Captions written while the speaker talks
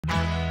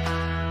Hi,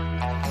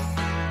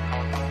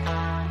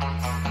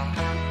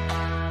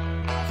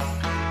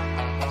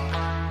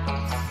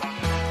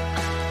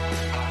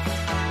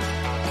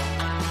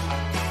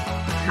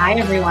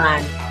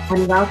 everyone,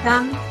 and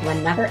welcome to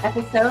another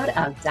episode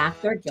of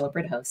Dr.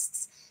 Gilbert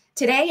Hosts.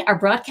 Today, our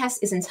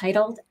broadcast is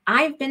entitled,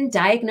 I've Been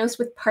Diagnosed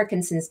with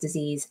Parkinson's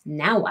Disease,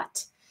 Now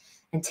What?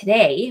 And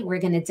today, we're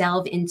going to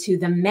delve into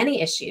the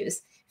many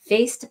issues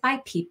faced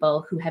by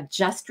people who have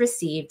just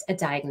received a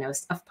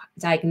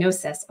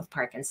diagnosis of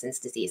Parkinson's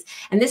disease.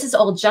 And this is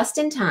all just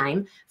in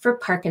time for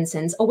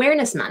Parkinson's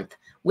Awareness Month,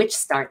 which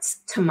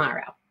starts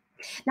tomorrow.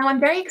 Now, I'm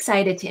very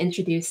excited to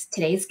introduce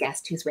today's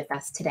guest who's with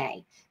us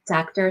today,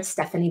 Dr.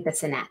 Stephanie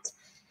Bissonnette.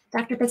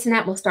 Dr.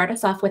 Bissonnette will start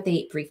us off with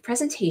a brief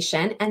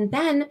presentation, and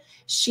then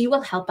she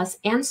will help us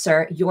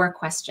answer your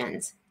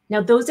questions.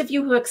 Now, those of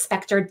you who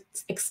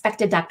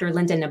expected Dr.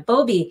 Linda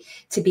Nabobi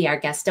to be our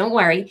guest, don't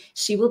worry,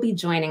 she will be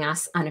joining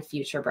us on a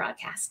future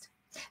broadcast.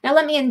 Now,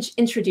 let me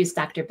introduce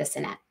Dr.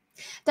 Bissonnette.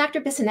 Dr.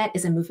 Bissonnette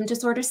is a movement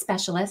disorder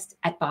specialist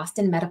at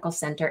Boston Medical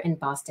Center in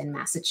Boston,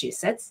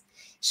 Massachusetts.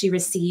 She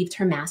received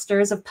her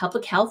Master's of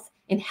Public Health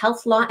in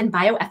Health Law and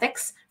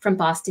Bioethics from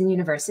Boston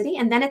University,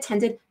 and then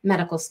attended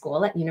medical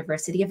school at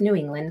University of New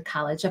England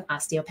College of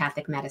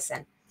Osteopathic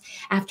Medicine.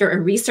 After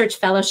a research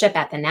fellowship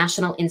at the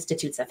National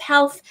Institutes of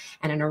Health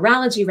and a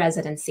neurology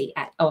residency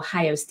at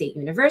Ohio State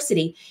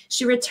University,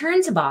 she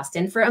returned to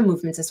Boston for a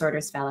movement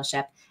disorders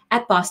fellowship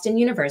at Boston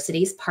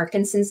University's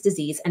Parkinson's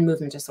Disease and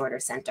Movement Disorder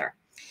Center.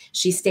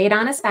 She stayed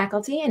on as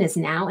faculty and is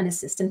now an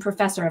assistant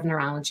professor of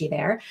neurology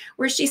there,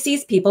 where she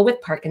sees people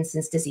with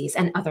Parkinson's disease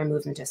and other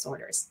movement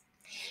disorders.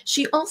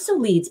 She also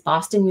leads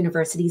Boston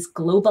University's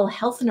Global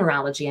Health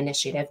Neurology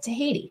Initiative to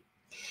Haiti,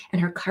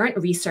 and her current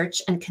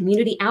research and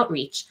community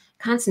outreach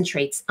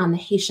concentrates on the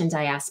Haitian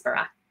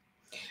diaspora.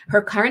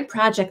 Her current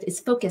project is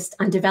focused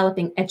on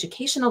developing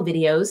educational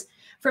videos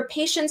for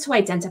patients who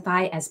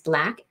identify as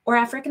Black or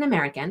African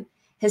American,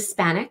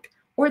 Hispanic,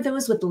 or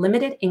those with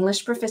limited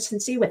English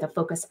proficiency with a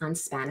focus on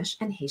Spanish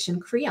and Haitian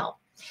Creole.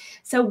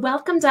 So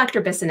welcome,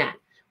 Dr. Bissonnette.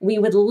 We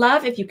would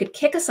love if you could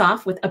kick us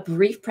off with a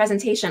brief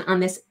presentation on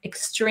this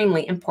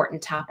extremely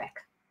important topic.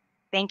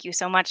 Thank you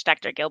so much,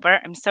 Dr.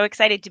 Gilbert. I'm so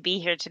excited to be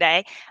here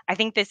today. I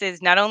think this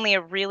is not only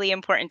a really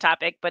important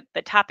topic, but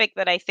the topic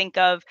that I think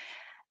of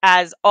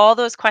as all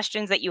those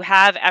questions that you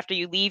have after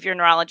you leave your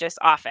neurologist's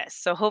office.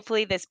 So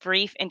hopefully this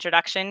brief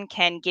introduction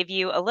can give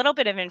you a little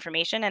bit of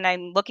information, and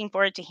I'm looking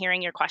forward to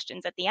hearing your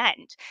questions at the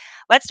end.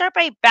 Let's start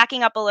by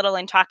backing up a little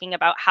and talking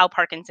about how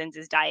Parkinson's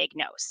is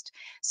diagnosed.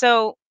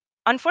 So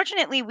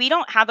unfortunately, we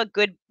don't have a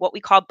good, what we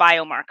call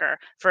biomarker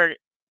for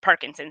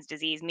Parkinson's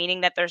disease,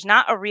 meaning that there's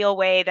not a real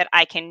way that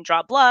I can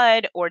draw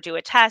blood or do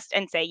a test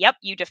and say, yep,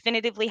 you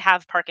definitively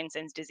have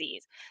Parkinson's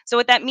disease. So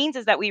what that means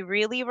is that we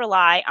really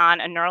rely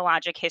on a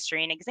neurologic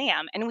history and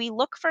exam, and we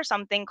look for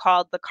something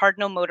called the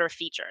cardinal motor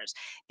features.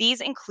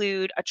 These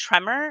include a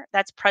tremor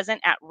that's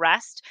present at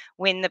rest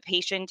when the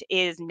patient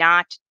is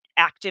not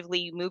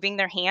actively moving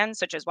their hands,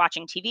 such as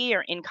watching TV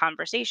or in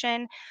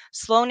conversation,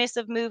 slowness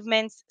of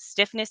movements,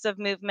 stiffness of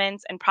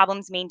movements, and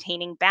problems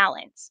maintaining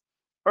balance.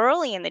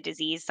 Early in the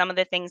disease, some of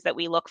the things that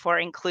we look for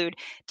include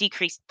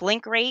decreased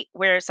blink rate,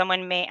 where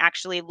someone may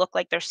actually look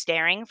like they're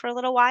staring for a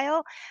little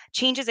while,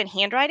 changes in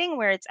handwriting,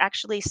 where it's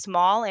actually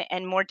small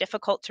and more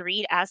difficult to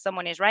read as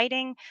someone is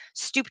writing,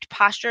 stooped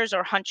postures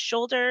or hunched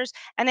shoulders,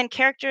 and then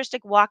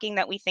characteristic walking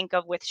that we think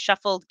of with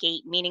shuffled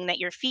gait, meaning that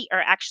your feet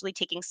are actually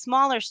taking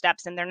smaller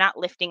steps and they're not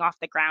lifting off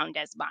the ground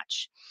as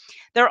much.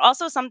 There are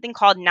also something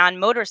called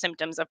non-motor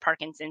symptoms of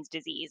Parkinson's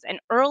disease.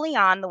 And early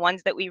on, the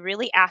ones that we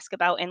really ask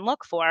about and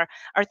look for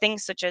are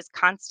things such as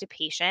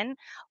constipation,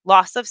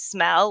 loss of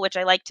smell, which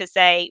I like to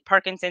say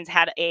Parkinson's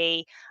had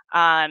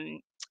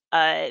um,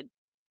 a,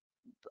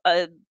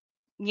 a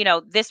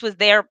this was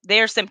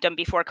their symptom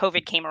before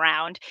COVID came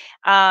around.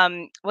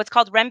 What's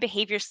called REM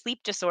behavior sleep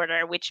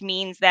disorder, which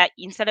means that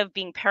instead of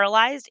being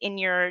paralyzed in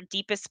your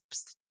deepest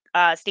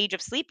stage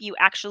of sleep, you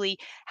actually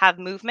have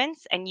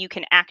movements and you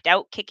can act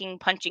out, kicking,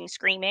 punching,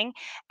 screaming.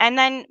 And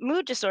then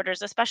mood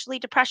disorders, especially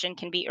depression,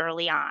 can be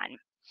early on.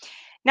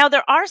 Now,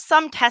 there are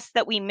some tests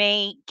that we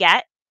may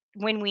get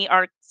when we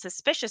are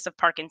suspicious of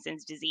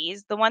Parkinson's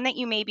disease. The one that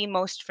you may be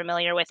most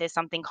familiar with is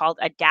something called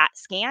a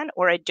DaTscan,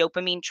 or a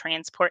dopamine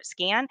transport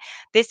scan.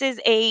 This is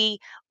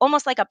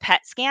almost like a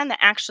PET scan that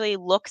actually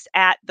looks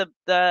at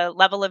the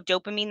level of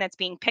dopamine that's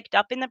being picked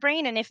up in the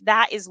brain. And if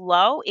that is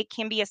low, it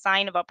can be a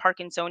sign of a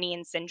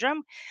Parkinsonian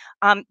syndrome.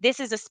 This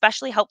is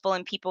especially helpful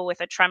in people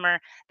with a tremor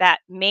that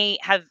may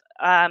have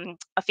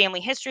a family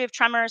history of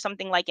tremor,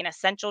 something like an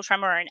essential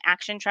tremor or an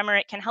action tremor.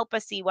 It can help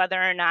us see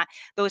whether or not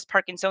those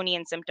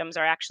Parkinsonian symptoms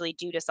are actually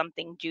due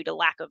to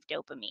lack of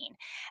dopamine.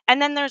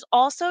 And then there's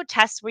also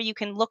tests where you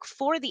can look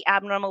for the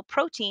abnormal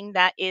protein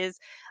that is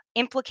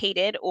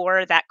implicated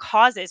or that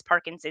causes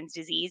Parkinson's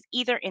disease,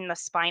 either in the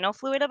spinal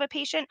fluid of a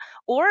patient,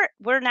 or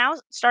we're now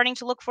starting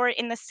to look for it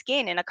in the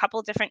skin in a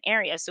couple different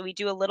areas. So we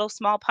do a little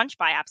small punch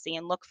biopsy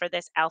and look for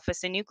this alpha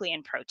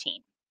synuclein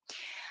protein.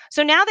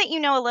 So now that you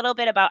know a little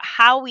bit about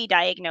how we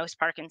diagnose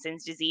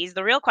Parkinson's disease,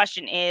 the real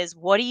question is,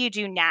 what do you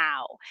do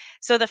now?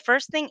 So the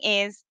first thing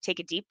is take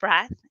a deep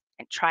breath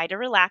and try to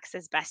relax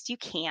as best you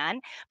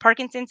can.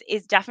 Parkinson's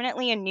is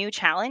definitely a new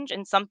challenge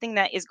and something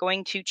that is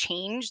going to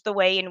change the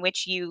way in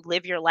which you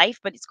live your life,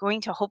 but it's going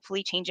to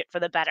hopefully change it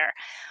for the better.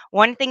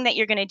 One thing that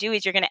you're going to do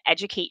is you're going to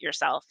educate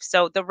yourself.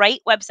 So the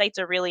right websites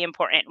are really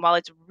important. While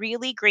it's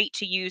really great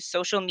to use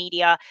social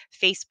media,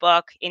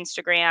 Facebook,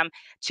 Instagram,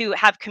 to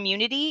have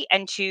community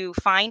and to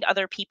find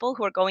other people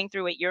who are going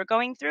through what you're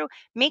going through,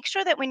 make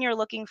sure that when you're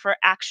looking for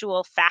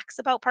actual facts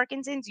about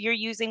Parkinson's, you're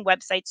using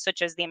websites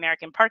such as the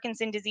American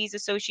Parkinson Disease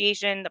Association,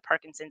 the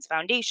Parkinson's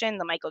Foundation,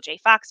 the Michael J.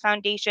 Fox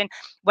Foundation.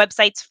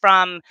 Websites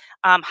from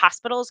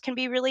hospitals can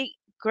be really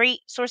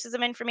great sources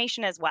of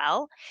information as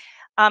well.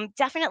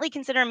 Definitely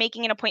consider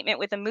making an appointment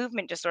with a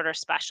movement disorder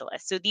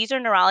specialist. So, these are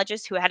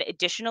neurologists who had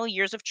additional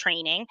years of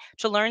training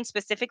to learn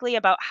specifically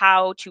about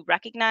how to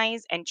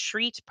recognize and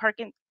treat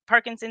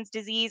Parkinson's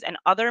disease and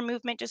other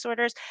movement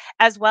disorders,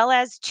 as well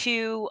as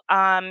to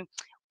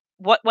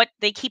what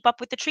they keep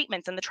up with the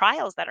treatments and the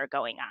trials that are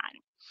going on.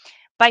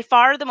 By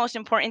far, the most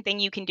important thing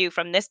you can do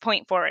from this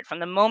point forward, from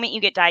the moment you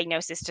get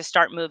diagnosed, is to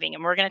start moving.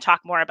 And we're going to talk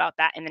more about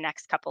that in the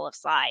next couple of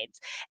slides.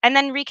 And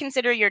then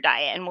reconsider your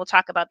diet. And we'll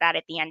talk about that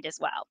at the end as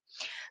well.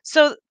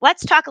 So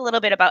let's talk a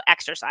little bit about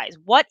exercise.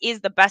 What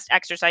is the best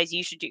exercise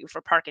you should do for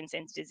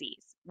Parkinson's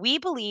disease? We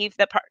believe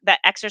that, that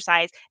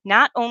exercise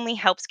not only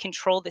helps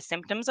control the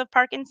symptoms of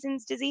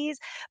Parkinson's disease,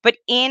 but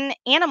in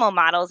animal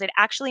models, it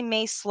actually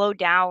may slow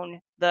down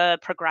the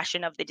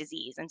progression of the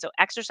disease. And so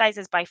exercise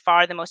is by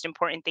far the most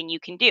important thing you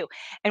can do.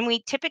 And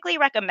we typically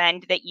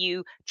recommend that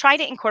you try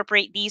to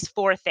incorporate these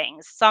four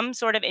things: some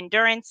sort of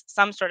endurance,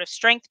 some sort of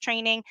strength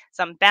training,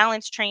 some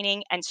balance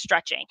training, and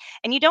stretching.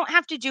 And you don't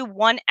have to do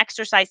one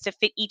exercise to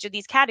fit each of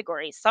these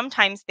categories.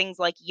 Sometimes things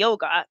like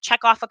yoga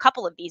check off a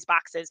couple of these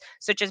boxes,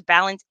 such as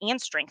balance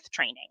and strength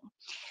training.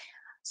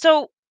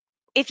 So,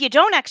 if you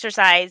don't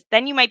exercise,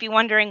 then you might be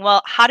wondering,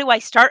 well, how do I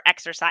start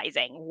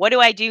exercising? What do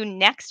I do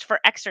next for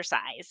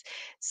exercise?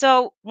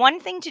 So, one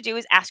thing to do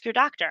is ask your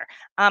doctor.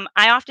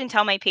 I often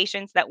tell my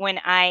patients that when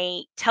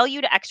I tell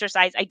you to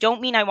exercise, I don't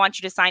mean I want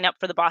you to sign up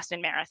for the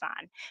Boston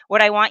Marathon.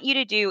 What I want you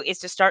to do is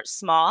to start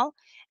small.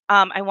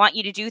 I want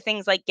you to do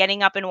things like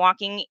getting up and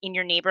walking in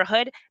your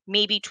neighborhood,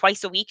 maybe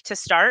twice a week to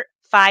start.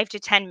 5 to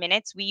 10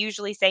 minutes. We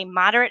usually say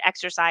moderate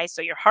exercise,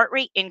 so your heart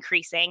rate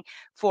increasing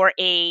for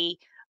a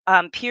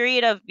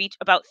period of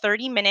about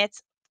 30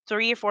 minutes,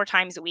 3 or 4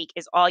 times a week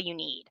is all you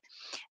need.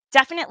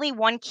 Definitely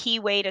one key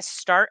way to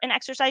start an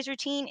exercise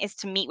routine is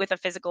to meet with a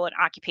physical and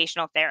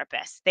occupational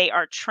therapist. They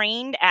are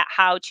trained at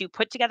how to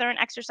put together an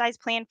exercise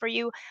plan for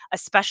you,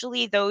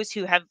 especially those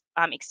who have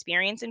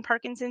experience in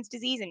Parkinson's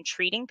disease and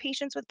treating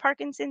patients with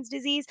Parkinson's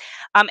disease.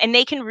 And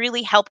they can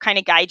really help kind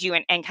of guide you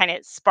and kind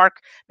of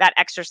spark that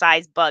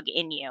exercise bug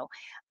in you.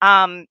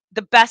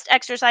 The best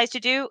exercise to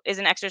do is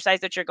an exercise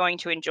that you're going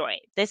to enjoy.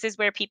 This is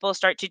where people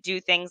start to do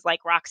things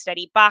like rock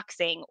steady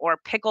boxing, or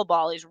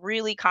pickleball is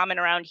really common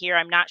around here.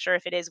 I'm not sure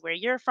if it is where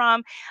you're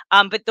from,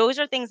 but those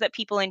are things that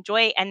people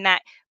enjoy and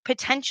that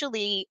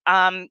potentially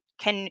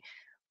can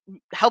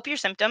help your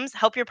symptoms,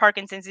 help your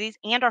Parkinson's disease,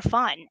 and are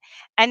fun.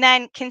 And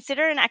then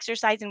consider an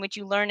exercise in which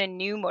you learn a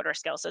new motor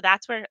skill. So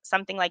that's where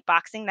something like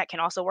boxing that can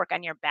also work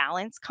on your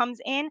balance comes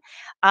in.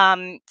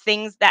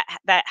 Things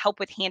that help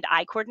with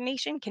hand-eye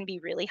coordination can be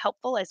really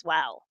helpful as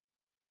well.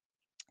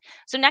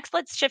 So next,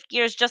 let's shift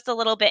gears just a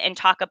little bit and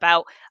talk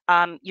about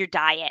your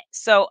diet.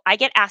 So I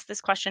get asked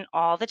this question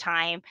all the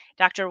time: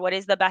 Doctor, what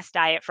is the best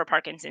diet for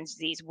Parkinson's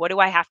disease? What do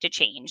I have to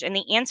change? And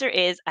the answer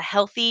is a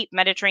healthy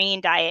Mediterranean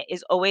diet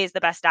is always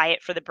the best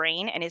diet for the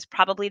brain and is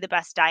probably the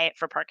best diet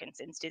for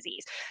Parkinson's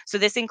disease. So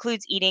this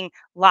includes eating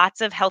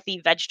lots of healthy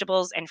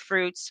vegetables and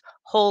fruits,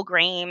 whole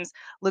grains,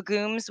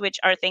 legumes, which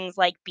are things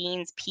like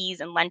beans, peas,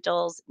 and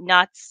lentils,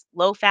 nuts,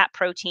 low fat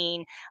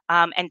protein,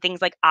 and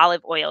things like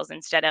olive oils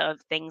instead of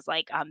things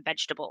like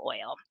vegetable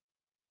oil.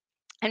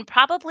 And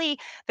probably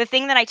the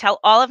thing that I tell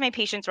all of my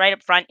patients right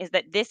up front is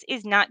that this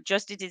is not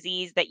just a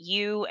disease that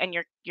you and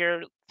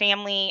your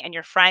family and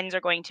your friends are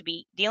going to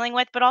be dealing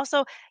with, but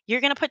also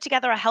you're going to put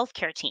together a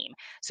healthcare team.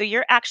 So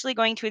you're actually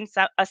going to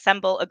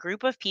assemble a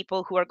group of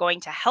people who are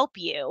going to help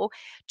you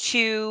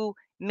to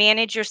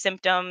manage your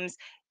symptoms,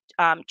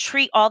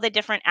 treat all the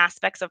different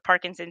aspects of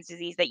Parkinson's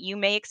disease that you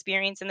may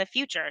experience in the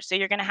future. So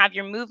you're going to have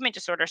your movement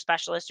disorder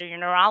specialist or your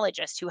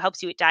neurologist who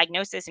helps you with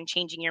diagnosis and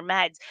changing your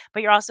meds,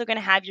 but you're also going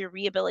to have your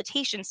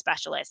rehabilitation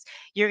specialist.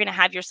 You're going to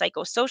have your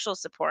psychosocial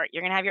support.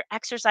 You're going to have your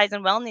exercise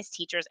and wellness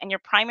teachers, and your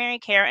primary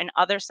care and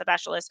other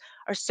specialists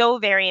are so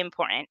very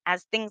important,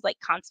 as things like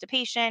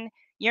constipation,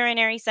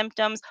 urinary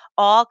symptoms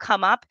all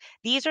come up.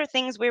 These are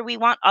things where we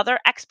want other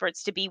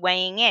experts to be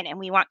weighing in, and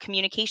we want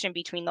communication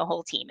between the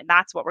whole team, and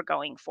that's what we're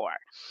going for.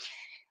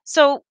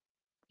 So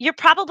you're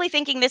probably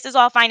thinking this is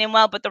all fine and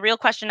well, but the real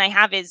question I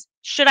have is,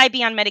 should I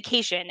be on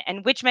medication,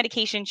 and which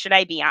medication should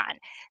I be on?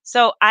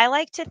 So I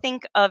like to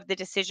think of the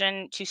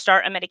decision to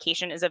start a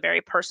medication as a very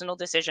personal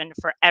decision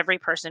for every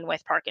person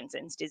with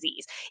Parkinson's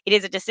disease. It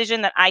is a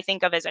decision that I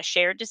think of as a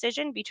shared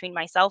decision between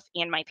myself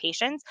and my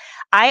patients.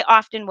 I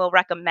often will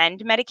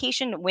recommend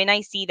medication when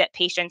I see that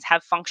patients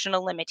have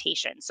functional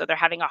limitations. So they're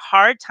having a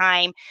hard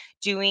time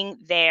doing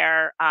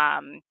their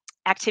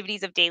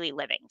activities of daily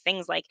living,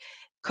 things like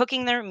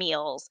cooking their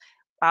meals,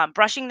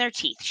 brushing their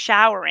teeth,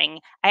 showering.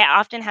 I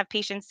often have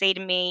patients say to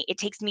me, it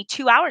takes me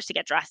 2 hours to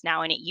get dressed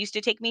now, and it used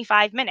to take me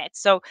 5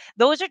 minutes. So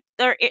those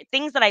are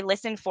things that I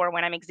listen for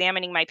when I'm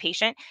examining my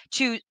patient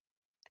to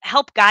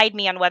help guide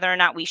me on whether or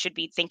not we should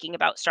be thinking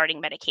about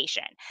starting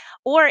medication.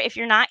 Or if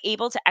you're not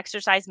able to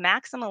exercise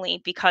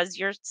maximally because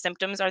your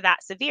symptoms are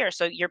that severe,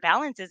 so your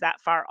balance is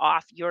that far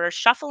off, your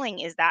shuffling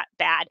is that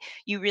bad,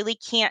 you really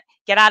can't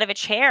get out of a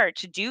chair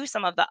to do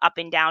some of the up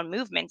and down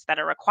movements that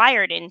are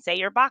required in, say,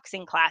 your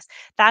boxing class,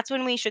 that's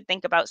when we should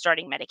think about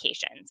starting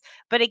medications.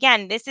 But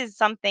again, this is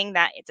something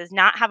that it does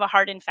not have a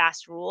hard and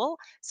fast rule.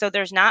 So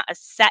there's not a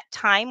set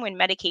time when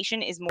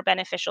medication is more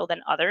beneficial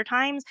than other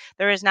times.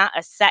 There is not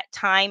a set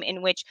time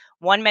in which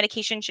one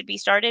medication should be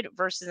started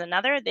versus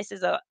another. This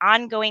is an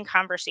ongoing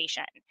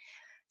conversation.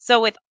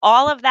 So, with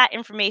all of that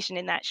information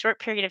in that short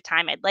period of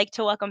time, I'd like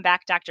to welcome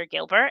back Dr.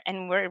 Gilbert,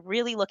 and we're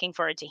really looking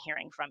forward to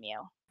hearing from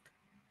you.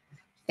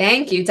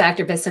 Thank you,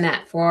 Dr.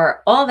 Bissonnette,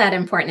 for all that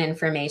important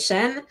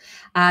information.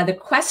 The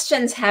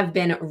questions have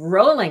been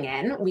rolling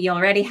in. We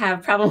already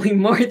have probably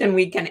more than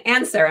we can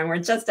answer, and we're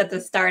just at the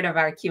start of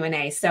our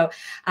Q&A. So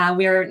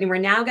we're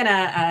now going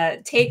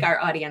to take our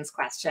audience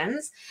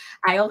questions.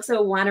 I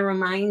also want to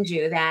remind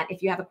you that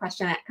if you have a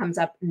question that comes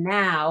up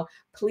now,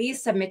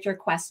 please submit your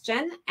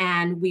question,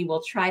 and we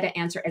will try to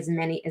answer as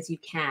many as you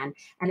can.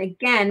 And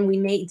again, we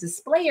may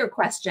display your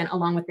question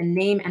along with the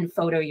name and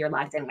photo you're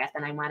logged in with,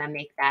 and I want to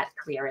make that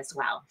clear as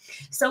well.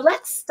 So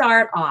let's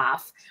start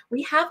off.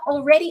 We have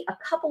already a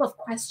couple of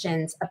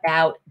questions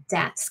about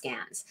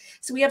DaTscans.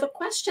 So we have a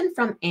question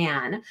from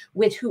Anne,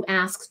 who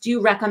asks, do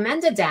you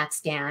recommend a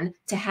DaTscan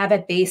to have a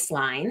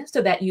baseline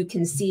so that you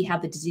can see how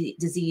the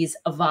disease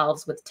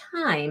evolves with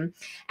time?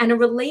 And a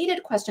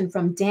related question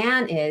from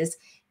Dan is,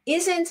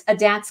 isn't a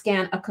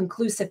DaTscan a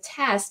conclusive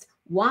test?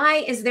 Why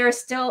is there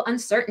still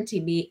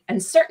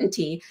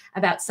uncertainty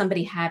about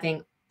somebody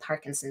having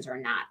Parkinson's or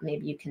not?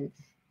 Maybe you can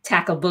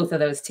tackle both of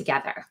those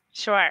together.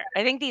 Sure.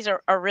 I think these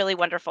are really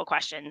wonderful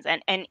questions.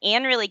 And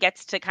Anne really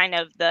gets to kind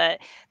of the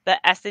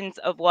essence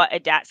of what a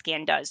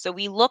DaTscan does. So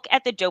we look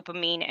at the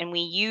dopamine and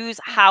we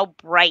use how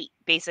bright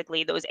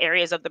basically those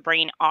areas of the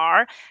brain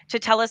are to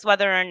tell us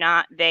whether or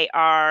not they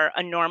are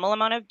a normal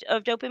amount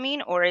of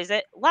dopamine, or is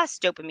it less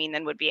dopamine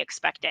than would be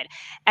expected.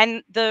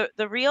 And the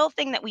real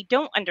thing that we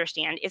don't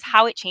understand is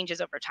how it changes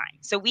over time.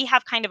 So we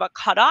have kind of a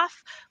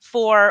cutoff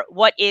for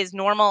what is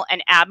normal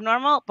and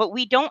abnormal, but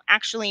we don't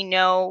actually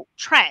know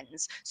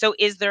trends. So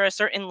is there a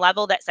certain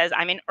level that says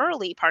I'm in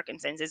early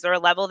Parkinson's? Is there a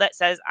level that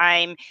says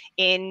I'm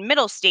in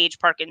middle stage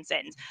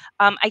Parkinson's?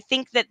 I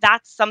think that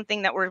that's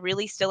something that we're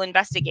really still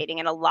investigating.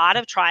 And a lot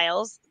of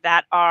trials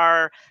that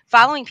are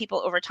following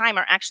people over time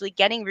are actually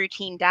getting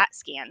routine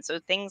DaTscans. So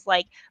things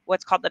like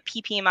what's called the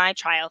PPMI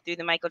trial through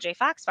the Michael J.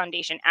 Fox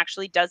Foundation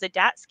actually does a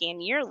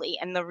DaTscan yearly.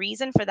 And the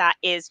reason for that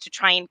is to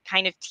try and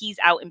kind of tease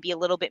out and be a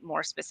little bit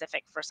more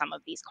specific for some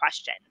of these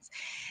questions.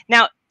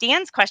 Now,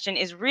 Dan's question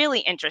is really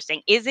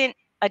interesting. Isn't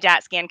a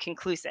DaTscan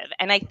conclusive?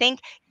 And I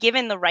think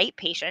given the right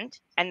patient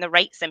and the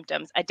right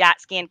symptoms, a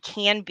DaTscan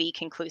can be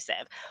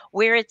conclusive.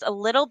 Where it's a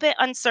little bit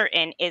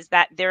uncertain is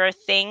that there are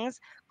things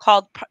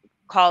called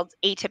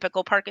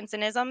atypical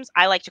Parkinsonisms.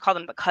 I like to call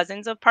them the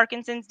cousins of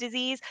Parkinson's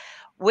disease,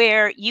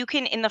 where you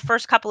can, in the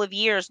first couple of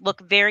years, look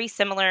very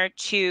similar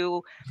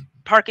to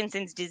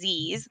Parkinson's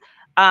disease.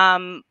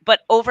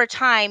 But over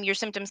time, your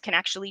symptoms can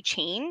actually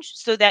change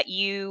so that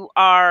you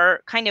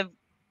are kind of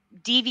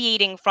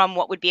deviating from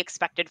what would be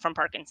expected from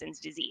Parkinson's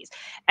disease.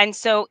 And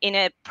so in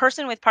a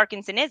person with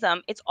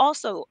Parkinsonism, it's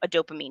also a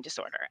dopamine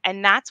disorder.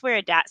 And that's where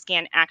a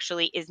DaTscan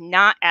actually is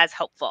not as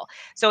helpful.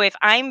 So if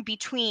I'm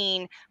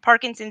between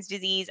Parkinson's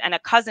disease and a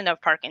cousin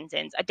of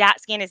Parkinson's, a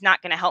DaTscan is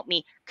not going to help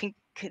me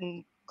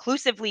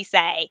conclusively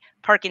say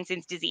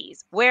Parkinson's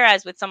disease.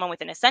 Whereas with someone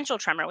with an essential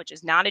tremor, which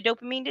is not a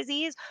dopamine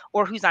disease,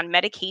 or who's on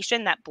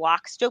medication that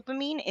blocks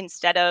dopamine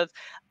instead of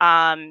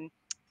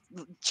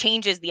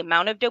changes the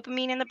amount of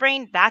dopamine in the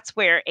brain, that's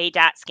where a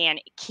DaTscan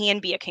can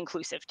be a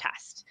conclusive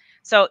test.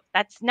 So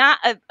that's not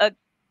a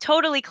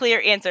totally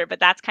clear answer, but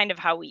that's kind of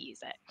how we use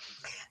it.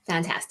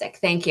 Fantastic.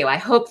 Thank you. I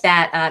hope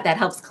that that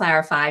helps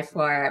clarify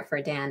for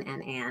Dan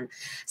and Anne.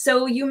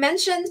 So you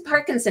mentioned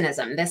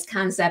Parkinsonism, this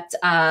concept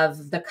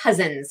of the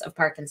cousins of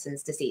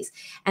Parkinson's disease.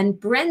 And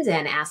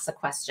Brendan asks a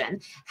question,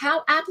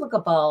 how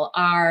applicable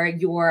are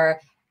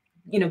your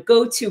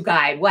go-to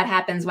guide? What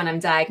happens when I'm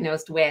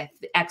diagnosed with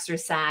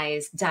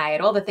exercise, diet,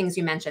 all the things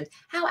you mentioned?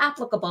 How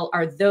applicable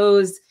are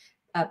those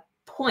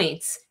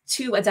points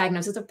to a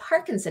diagnosis of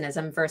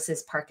Parkinsonism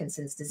versus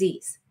Parkinson's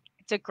disease?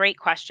 It's a great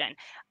question.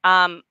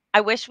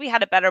 I wish we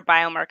had a better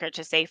biomarker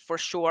to say for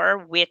sure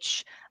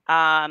which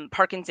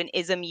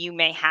Parkinsonism you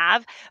may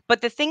have.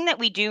 But the thing that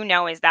we do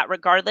know is that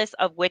regardless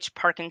of which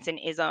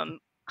Parkinsonism,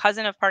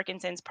 cousin of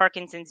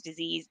Parkinson's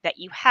disease that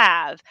you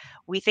have,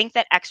 we think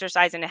that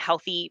exercise and a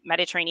healthy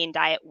Mediterranean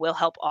diet will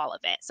help all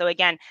of it. So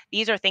again,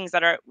 these are things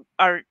that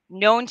are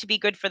known to be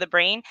good for the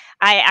brain.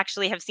 I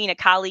actually have seen a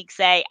colleague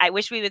say, I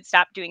wish we would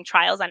stop doing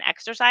trials on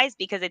exercise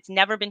because it's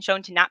never been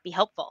shown to not be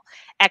helpful.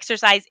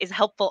 Exercise is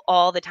helpful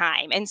all the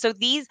time. And so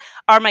these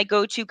are my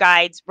go-to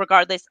guides,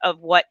 regardless of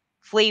what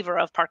flavor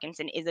of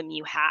Parkinsonism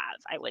you have,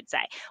 I would say.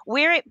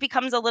 Where it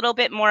becomes a little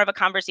bit more of a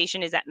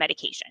conversation is at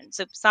medication.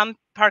 So some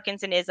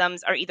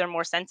Parkinsonisms are either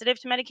more sensitive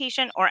to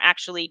medication or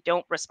actually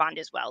don't respond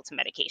as well to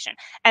medication.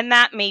 And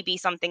that may be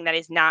something that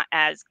is not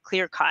as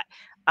clear cut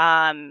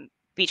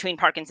between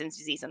Parkinson's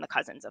disease and the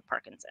cousins of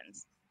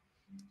Parkinson's.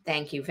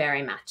 Thank you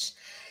very much.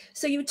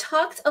 So you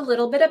talked a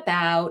little bit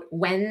about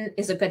when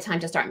is a good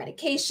time to start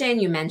medication.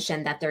 You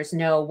mentioned that there's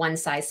no one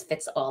size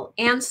fits all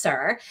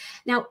answer.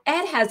 Now,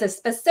 Ed has a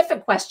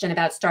specific question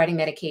about starting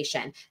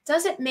medication.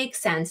 Does it make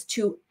sense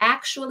to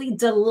actually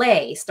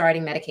delay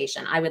starting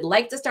medication? I would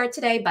like to start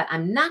today, but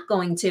I'm not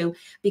going to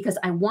because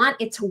I want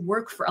it to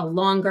work for a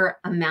longer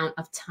amount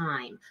of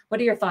time.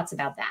 What are your thoughts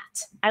about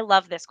that? I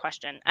love this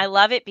question. I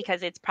love it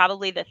because it's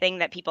probably the thing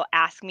that people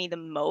ask me the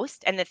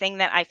most and the thing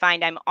that I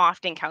find I'm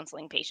often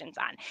counseling patients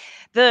on.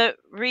 The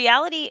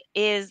reality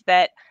is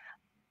that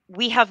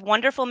we have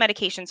wonderful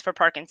medications for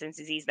Parkinson's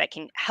disease that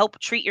can help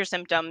treat your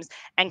symptoms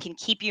and can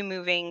keep you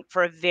moving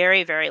for a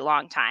very, very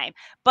long time.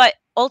 But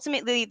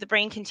ultimately, the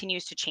brain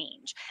continues to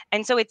change.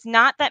 And so it's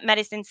not that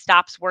medicine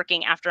stops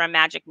working after a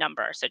magic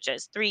number, such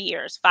as 3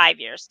 years, 5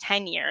 years,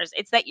 10 years.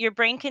 It's that your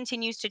brain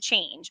continues to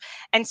change.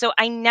 And so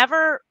I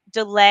never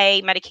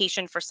delay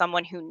medication for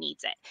someone who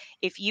needs it.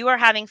 If you are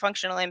having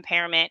functional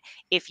impairment,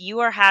 if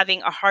you are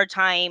having a hard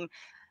time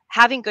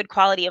having good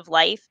quality of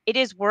life, it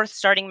is worth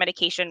starting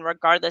medication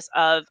regardless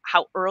of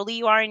how early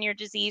you are in your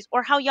disease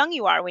or how young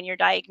you are when you're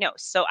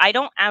diagnosed. So I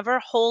don't ever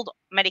hold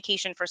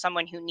medication for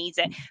someone who needs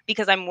it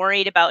because I'm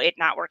worried about it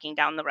not working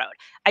down the road.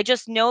 I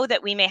just know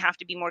that we may have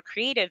to be more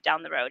creative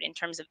down the road in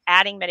terms of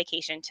adding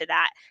medication to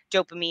that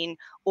dopamine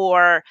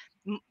or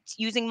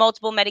using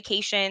multiple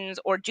medications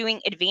or doing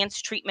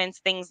advanced treatments,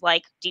 things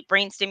like deep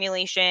brain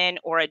stimulation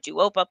or a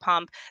duopa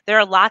pump. There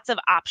are lots of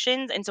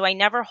options. And so I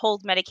never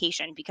hold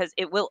medication because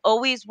it will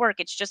always work.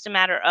 It's just a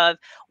matter of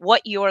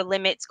what your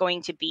limit's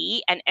going to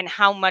be and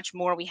how much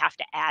more we have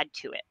to add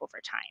to it over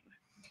time.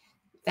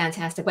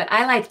 Fantastic. What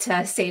I like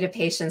to say to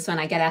patients when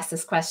I get asked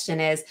this question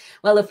is,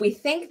 well, if we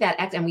think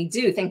that, and we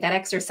do think that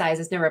exercise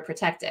is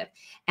neuroprotective,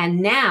 and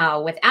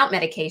now without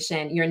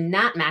medication, you're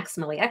not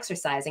maximally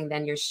exercising,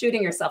 then you're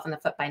shooting yourself in the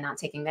foot by not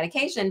taking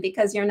medication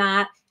because you're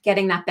not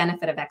getting that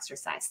benefit of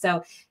exercise.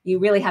 So you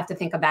really have to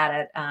think about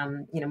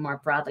it,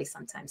 more broadly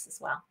sometimes as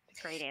well.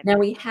 Great answer. Now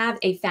we have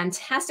a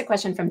fantastic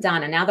question from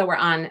Donna. Now that we're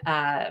on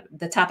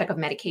the topic of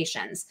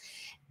medications.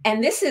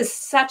 And this is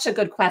such a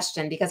good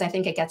question because I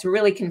think it gets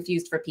really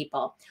confused for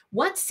people.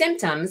 What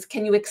symptoms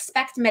can you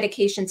expect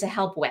medication to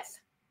help with?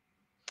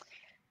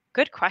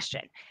 Good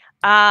question.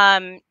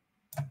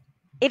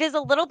 It is a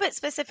little bit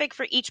specific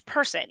for each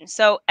person.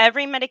 So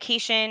every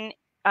medication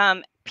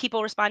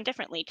people respond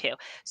differently to.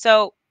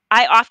 So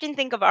I often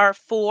think of our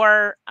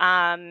four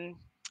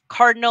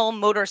cardinal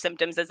motor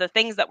symptoms as the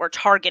things that we're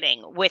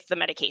targeting with the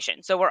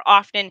medication. So we're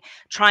often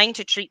trying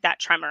to treat that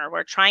tremor.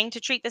 We're trying to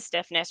treat the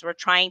stiffness. We're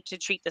trying to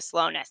treat the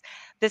slowness.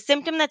 The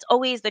symptom that's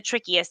always the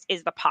trickiest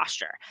is the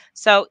posture.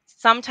 So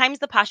sometimes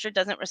the posture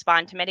doesn't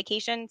respond to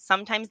medication.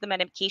 Sometimes the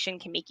medication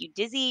can make you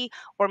dizzy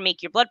or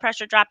make your blood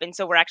pressure drop. And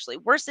so we're actually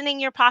worsening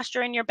your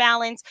posture and your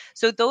balance.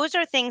 So those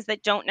are things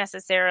that don't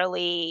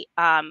necessarily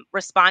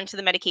respond to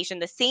the medication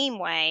the same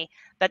way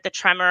that the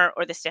tremor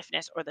or the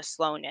stiffness or the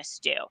slowness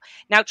do.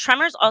 Now,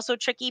 tremor is also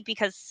tricky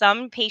because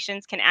some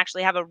patients can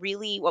actually have a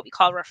really what we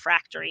call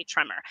refractory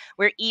tremor,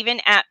 where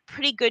even at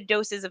pretty good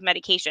doses of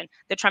medication,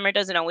 the tremor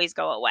doesn't always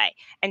go away.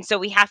 And so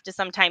we have to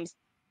sometimes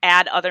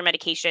add other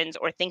medications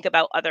or think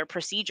about other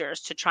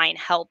procedures to try and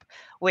help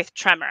with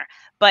tremor.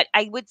 But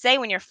I would say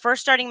when you're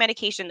first starting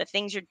medication, the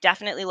things you're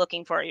definitely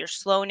looking for are your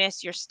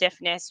slowness, your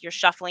stiffness, your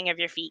shuffling of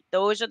your feet.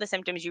 Those are the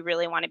symptoms you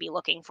really want to be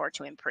looking for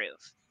to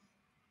improve.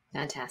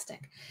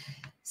 Fantastic.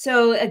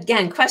 So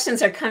again,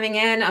 questions are coming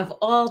in of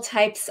all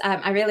types.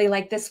 I really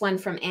like this one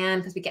from Anne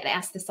because we get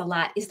asked this a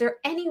lot. Is there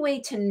any way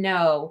to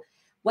know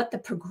what the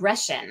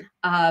progression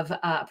of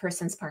a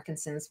person's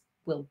Parkinson's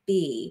will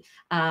be?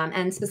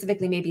 And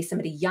specifically maybe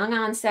somebody young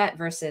onset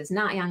versus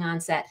not young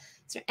onset.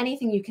 Is there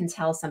anything you can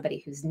tell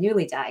somebody who's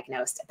newly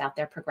diagnosed about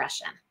their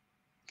progression?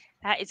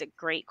 That is a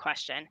great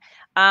question.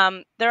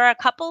 There are a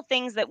couple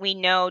things that we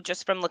know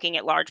just from looking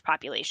at large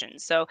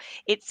populations. So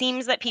it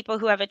seems that people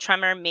who have a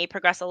tremor may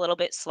progress a little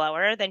bit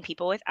slower than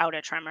people without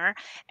a tremor.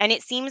 And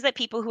it seems that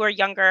people who are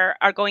younger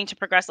are going to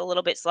progress a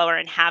little bit slower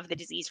and have the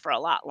disease for a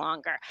lot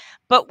longer.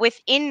 But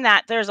within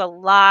that, there's a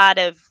lot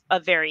of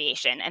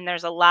variation and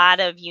there's a lot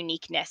of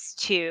uniqueness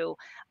to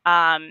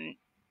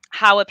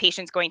how a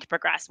patient's going to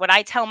progress. What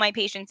I tell my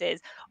patients is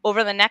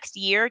over the next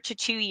year to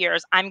 2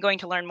 years, I'm going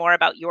to learn more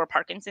about your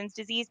Parkinson's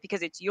disease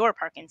because it's your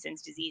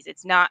Parkinson's disease.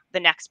 It's not the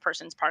next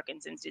person's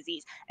Parkinson's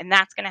disease. And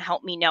that's going to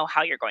help me know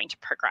how you're going to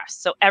progress.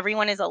 So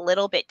everyone is a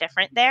little bit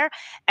different there.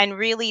 And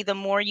really, the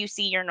more you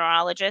see your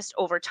neurologist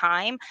over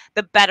time,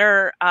 the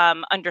better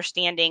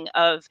understanding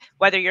of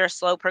whether you're a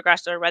slow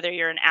progressor, whether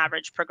you're an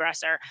average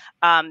progressor,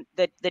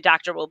 the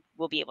doctor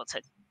will be able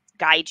to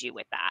guide you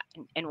with that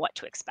and what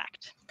to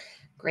expect.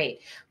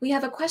 Great. We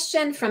have a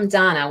question from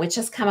Donna, which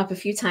has come up a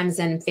few times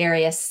in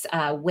various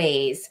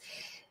ways.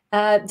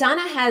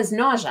 Donna has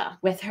nausea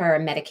with her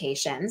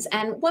medications.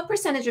 And what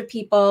percentage of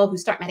people who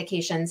start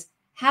medications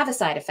have a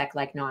side effect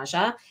like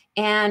nausea?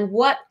 And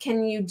what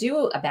can you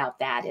do about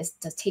that?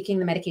 Does taking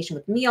the medication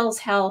with meals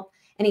help?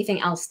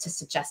 Anything else to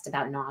suggest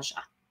about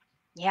nausea?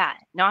 Yeah,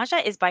 nausea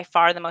is by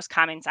far the most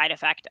common side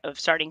effect of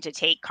starting to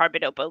take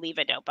carbidopa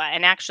levodopa.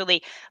 And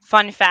actually,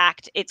 fun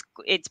fact,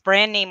 its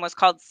brand name was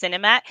called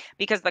Sinemet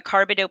because the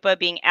carbidopa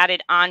being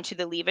added onto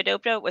the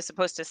levodopa was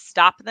supposed to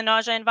stop the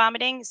nausea and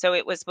vomiting. So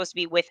it was supposed to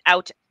be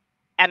without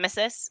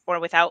emesis or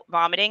without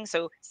vomiting.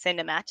 So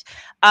Sinemet.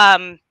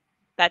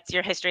 That's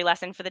your history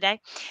lesson for the day.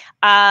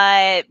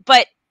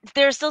 But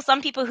there's still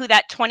some people who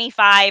that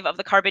 25 of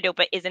the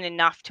carbidopa isn't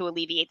enough to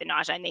alleviate the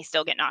nausea and they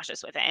still get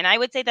nauseous with it. And I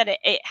would say that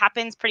it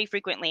happens pretty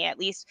frequently. At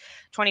least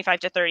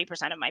 25 to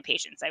 30% of my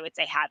patients, I would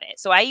say, have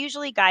it. So I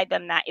usually guide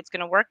them that it's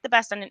going to work the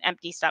best on an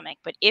empty stomach.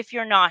 But if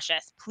you're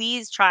nauseous,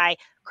 please try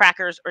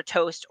crackers or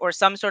toast or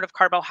some sort of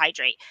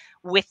carbohydrate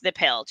with the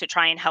pill to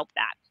try and help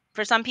that.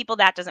 For some people,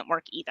 that doesn't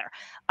work either.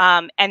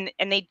 And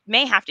they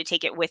may have to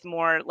take it with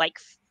more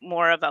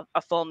of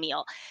a full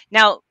meal.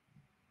 Now,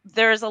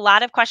 there's a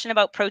lot of question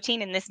about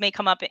protein, and this may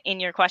come up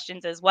in your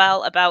questions as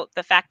well, about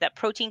the fact that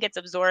protein gets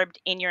absorbed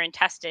in your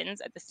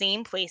intestines at the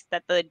same place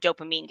that the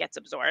dopamine gets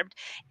absorbed.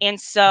 And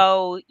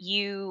so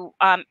you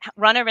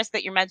run a risk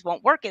that your meds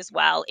won't work as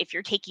well if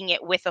you're taking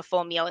it with a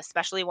full meal,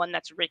 especially one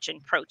that's rich in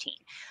protein.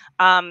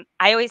 I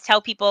always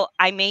tell people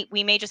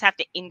we may just have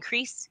to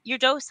increase your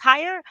dose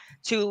higher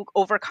to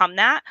overcome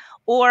that,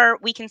 or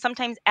we can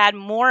sometimes add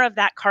more of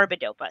that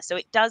carbidopa. So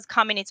it does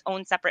come in its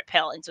own separate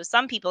pill. And so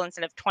some people,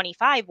 instead of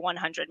 25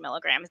 100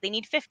 milligrams, they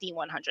need 50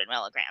 100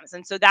 milligrams.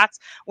 And so that's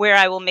where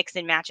I will mix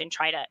and match and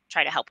try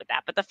to help with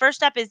that. But the first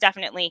step is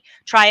definitely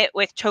try it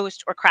with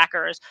toast or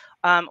crackers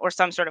or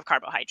some sort of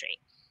carbohydrate.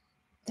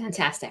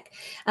 Fantastic.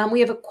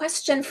 We have a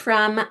question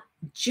from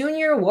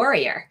Junior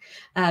Warrior.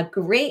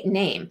 Great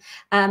name.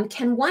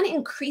 Can one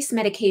increase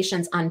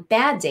medications on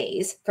bad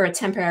days for a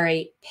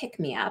temporary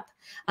pick-me-up?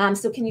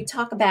 So can you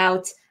talk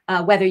about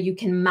whether you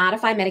can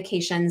modify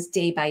medications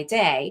day by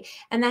day?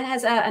 And that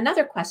has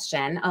another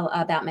question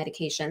about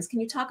medications. Can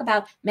you talk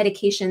about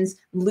medications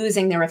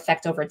losing their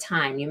effect over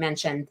time? You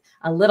mentioned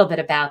a little bit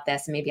about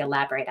this, and maybe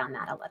elaborate on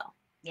that a little.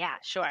 Yeah,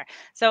 sure.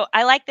 So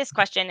I like this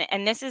question,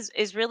 and this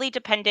is really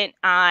dependent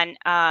on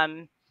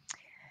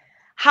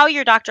how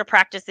your doctor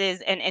practices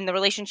and the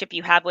relationship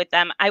you have with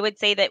them. I would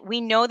say that we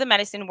know the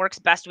medicine works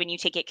best when you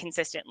take it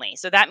consistently.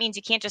 So that means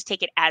you can't just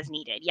take it as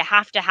needed. You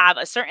have to have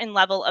a certain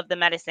level of the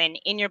medicine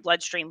in your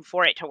bloodstream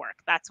for it to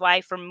work. That's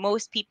why for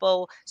most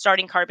people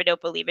starting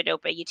carbidopa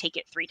levodopa, you take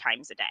it 3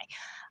 times a day.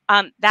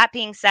 That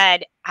being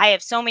said, I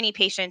have so many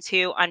patients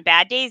who on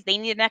bad days, they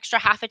need an extra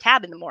half a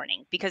tab in the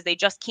morning because they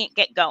just can't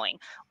get going.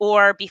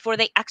 Or before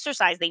they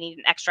exercise, they need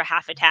an extra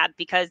half a tab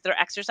because their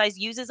exercise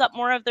uses up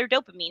more of their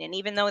dopamine. And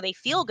even though they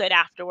feel good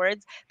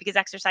afterwards because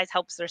exercise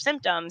helps their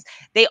symptoms,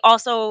 they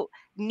also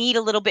need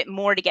a little bit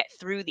more to get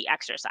through the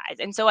exercise.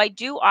 And so I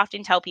do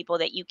often tell people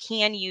that you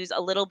can use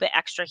a little bit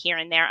extra here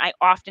and there. I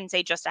often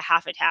say just a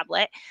half a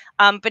tablet.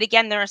 But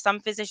again, there are some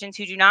physicians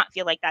who do not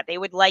feel like that. They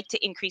would like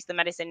to increase the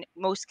medicine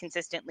most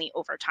consistently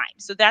over time.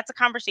 So that's a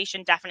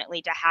conversation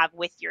definitely to have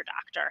with your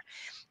doctor.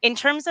 In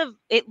terms of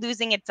it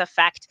losing its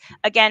effect,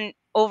 again,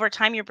 over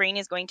time, your brain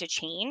is going to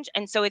change.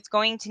 And so it's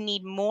going to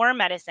need more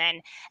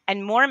medicine,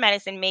 and more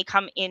medicine may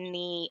come in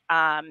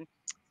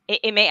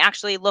it may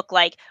actually look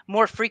like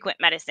more frequent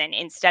medicine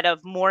instead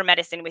of more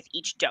medicine with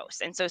each dose.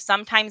 And so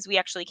sometimes we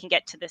actually can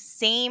get to the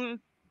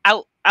same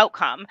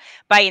outcome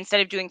by, instead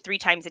of doing 3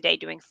 times a day,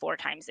 doing 4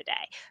 times a day.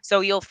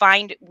 So you'll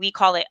find, we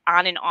call it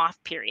on and off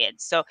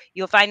periods. So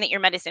you'll find that your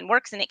medicine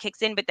works and it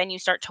kicks in, but then you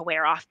start to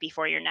wear off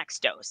before your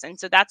next dose. And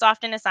so that's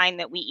often a sign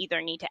that we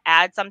either need to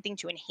add something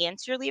to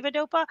enhance your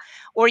levodopa,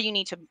 or you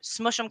need to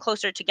smush them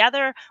closer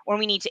together, or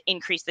we need to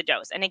increase the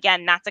dose. And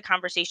again, that's a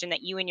conversation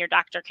that you and your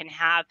doctor can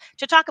have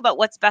to talk about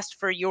what's best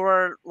for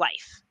your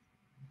life.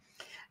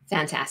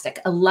 Fantastic.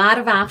 A lot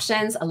of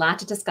options, a lot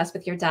to discuss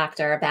with your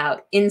doctor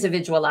about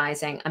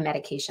individualizing a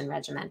medication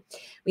regimen.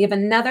 We have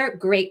another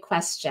great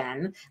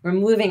question. We're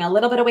moving a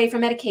little bit away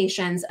from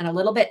medications and a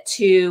little bit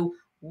to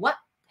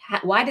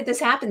why did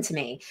this happen to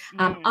me?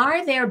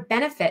 Are there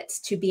benefits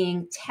to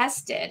being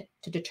tested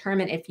to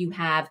determine if you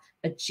have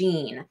a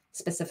gene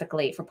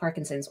specifically for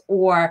Parkinson's,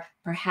 or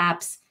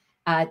perhaps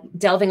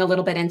delving a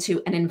little bit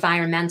into an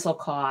environmental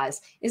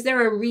cause? Is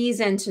there a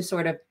reason to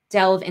sort of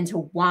delve into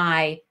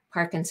why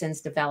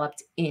Parkinson's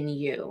developed in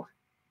you?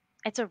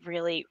 It's a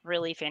really,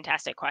 really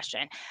fantastic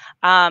question.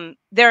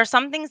 There are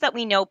some things that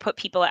we know put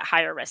people at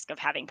higher risk of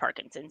having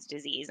Parkinson's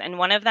disease. And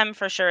one of them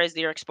for sure is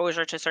your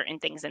exposure to certain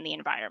things in the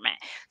environment.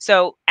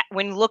 So,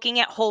 when looking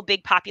at whole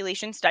big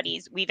population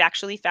studies, we've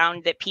actually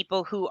found that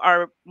people who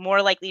are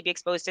more likely to be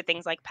exposed to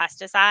things like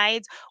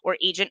pesticides or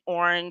Agent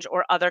Orange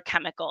or other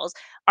chemicals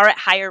are at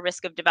higher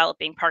risk of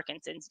developing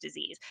Parkinson's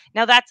disease.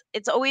 Now,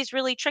 it's always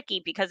really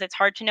tricky because it's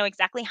hard to know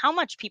exactly how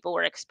much people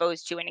were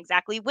exposed to and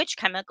exactly which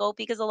chemical,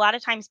 because a lot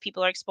of times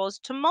people are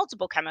exposed to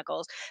multiple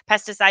chemicals.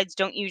 Pesticides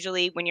don't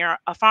usually, when you're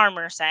a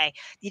farmer, say,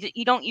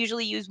 you don't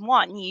usually use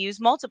one, you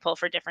use multiple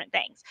for different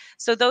things.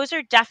 So those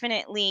are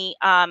definitely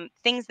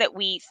things that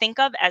we think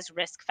of as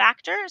risk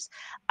factors.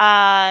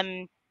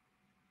 Um,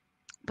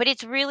 but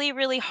it's really,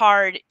 really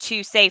hard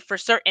to say for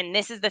certain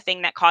this is the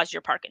thing that caused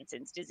your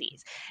Parkinson's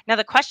disease. Now,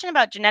 the question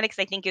about genetics,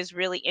 I think, is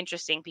really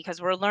interesting because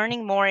we're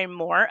learning more and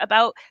more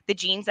about the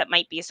genes that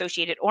might be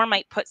associated or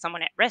might put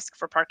someone at risk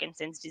for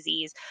Parkinson's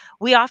disease.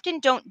 We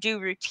often don't do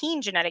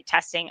routine genetic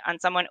testing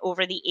on someone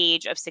over the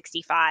age of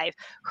 65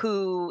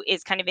 who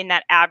is kind of in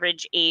that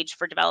average age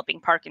for developing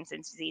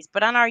Parkinson's disease.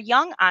 But on our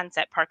young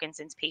onset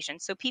Parkinson's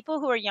patients, so people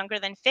who are younger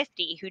than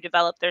 50 who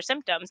develop their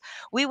symptoms,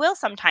 we will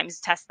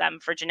sometimes test them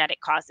for genetic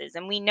causes.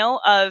 And we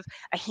know of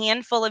a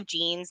handful of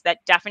genes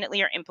that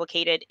definitely are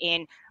implicated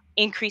in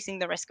increasing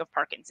the risk of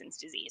Parkinson's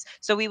disease.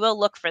 So we will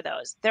look for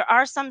those. There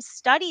are some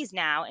studies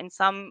now in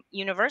some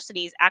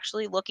universities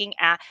actually looking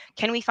at,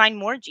 can we find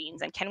more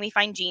genes, and can we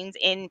find genes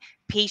in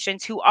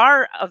patients who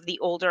are of the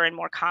older and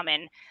more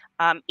common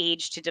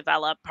age to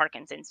develop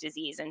Parkinson's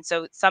disease. And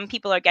so some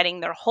people are getting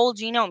their whole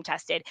genome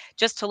tested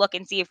just to look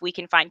and see if we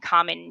can find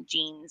common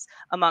genes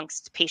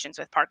amongst patients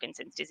with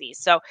Parkinson's disease.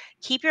 So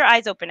keep your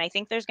eyes open. I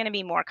think there's going to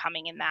be more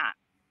coming in that.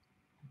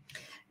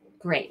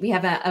 Great. We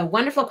have a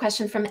wonderful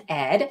question from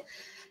Ed,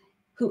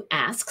 who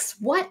asks,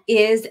 what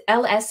is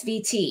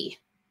LSVT?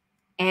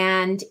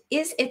 And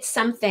is it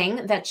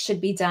something that should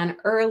be done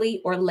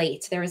early or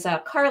late? There was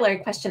a corollary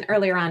question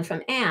earlier on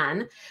from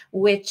Anne,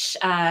 which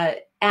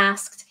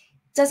asked,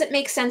 does it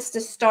make sense to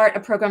start a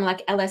program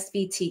like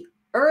LSVT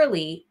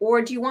early,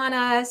 or do you want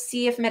to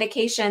see if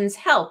medications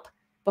help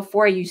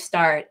before you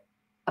start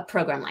a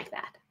program like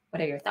that?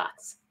 What are your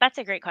thoughts? That's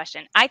a great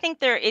question. I think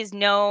there is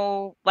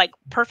no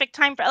perfect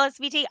time for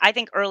LSVT. I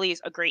think early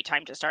is a great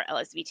time to start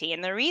LSVT.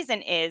 And the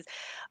reason is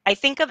I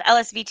think of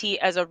LSVT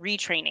as a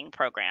retraining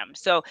program.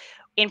 So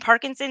in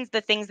Parkinson's,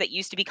 the things that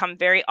used to become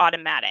very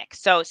automatic,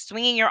 so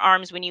swinging your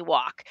arms when you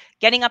walk,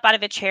 getting up out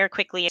of a chair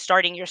quickly, and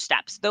starting your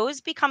steps,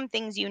 those become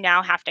things you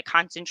now have to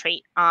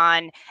concentrate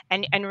on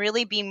and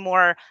really be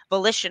more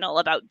volitional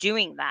about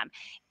doing them.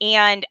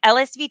 And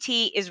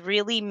LSVT is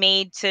really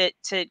made to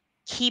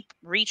keep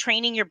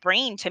retraining your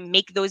brain to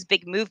make those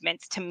big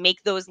movements, to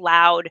make those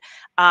loud,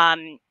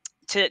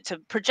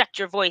 to project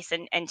your voice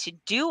and to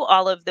do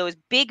all of those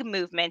big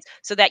movements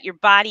so that your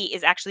body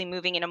is actually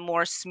moving in a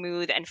more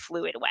smooth and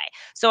fluid way.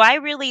 So I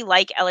really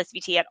like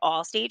LSVT at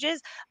all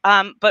stages,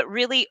 but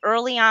really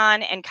early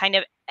on and kind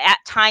of at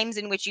times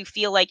in which you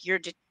feel like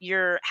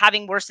you're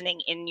having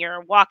worsening in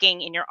your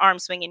walking, in your arm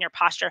swing, in your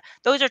posture.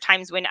 Those are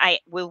times when I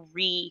will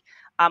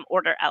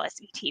order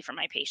LSVT for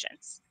my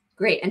patients.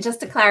 Great. And just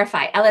to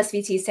clarify,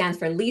 LSVT stands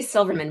for Lee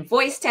Silverman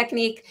Voice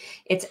Technique.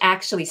 It's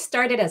actually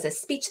started as a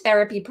speech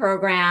therapy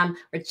program,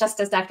 where,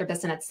 just as Dr.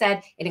 Bissonnette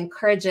said, it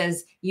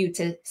encourages you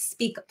to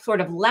speak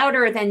sort of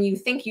louder than you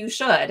think you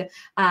should.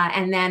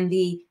 And then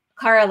the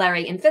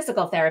corollary in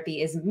physical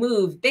therapy is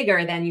move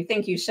bigger than you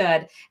think you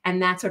should,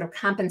 and that sort of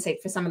compensate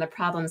for some of the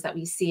problems that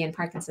we see in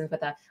Parkinson's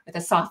with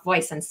a soft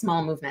voice and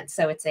small movements.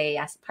 So it's a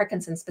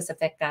Parkinson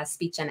specific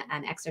speech and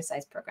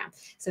exercise program.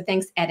 So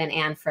thanks, Ed and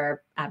Anne,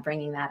 for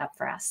bringing that up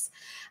for us.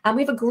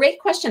 We have a great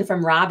question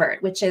from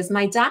Robert, which is,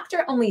 my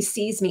doctor only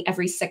sees me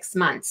every 6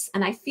 months,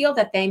 and I feel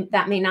that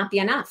that may not be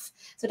enough.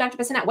 So Dr.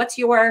 Bissonnette, what's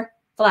your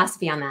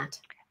philosophy on that?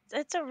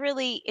 It's a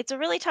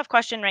really tough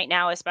question right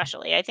now,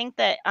 especially. I think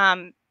that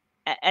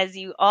as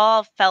you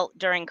all felt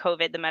during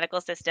COVID, the medical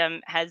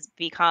system has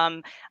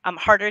become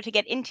harder to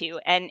get into,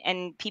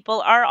 and people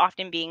are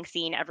often being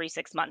seen every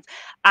 6 months.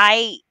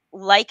 I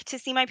like to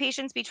see my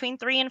patients between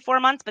 3 and 4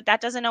 months, but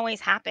that doesn't always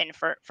happen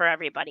for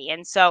everybody.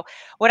 And so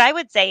what I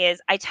would say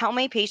is I tell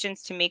my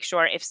patients to make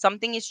sure if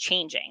something is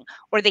changing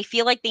or they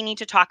feel like they need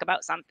to talk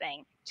about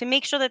something, to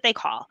make sure that they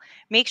call.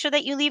 Make sure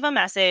that you leave a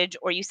message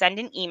or you send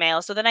an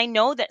email so that I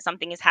know that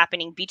something is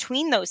happening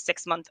between those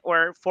 6 month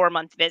or 4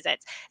 month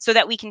visits, so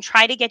that we can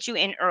try to get you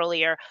in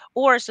earlier,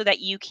 or so that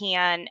you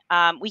can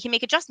we can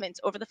make adjustments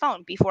over the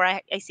phone before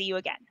I see you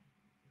again.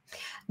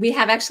 We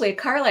have actually a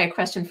corollary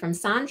question from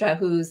Sandra,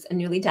 who's a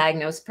newly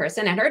diagnosed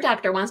person, and her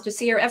doctor wants to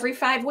see her every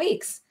 5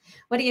 weeks.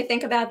 What do you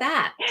think about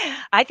that?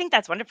 I think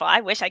that's wonderful.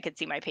 I wish I could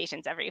see my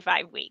patients every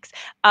 5 weeks.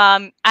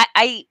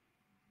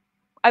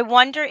 I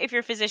wonder if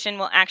your physician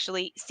will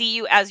actually see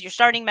you as you're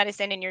starting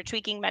medicine and you're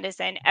tweaking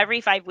medicine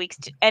every 5 weeks.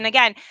 And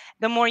again,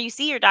 the more you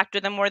see your doctor,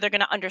 the more they're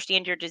going to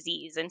understand your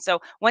disease. And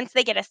so once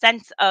they get a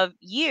sense of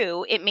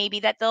you, it may be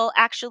that they'll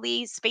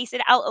actually space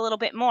it out a little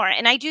bit more.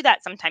 And I do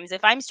that sometimes.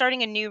 If I'm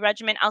starting a new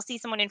regimen, I'll see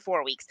someone in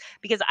 4 weeks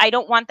because I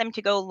don't want them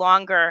to go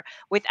longer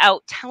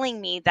without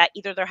telling me that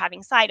either they're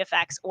having side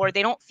effects or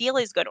they don't feel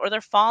as good or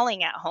they're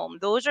falling at home.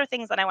 Those are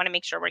things that I want to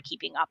make sure we're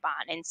keeping up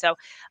on. And so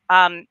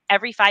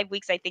every 5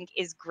 weeks, I think,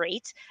 is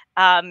great.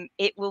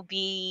 It will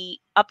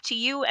be up to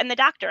you and the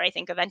doctor, I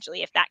think,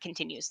 eventually, if that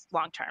continues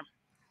long term.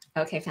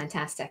 Okay,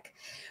 fantastic.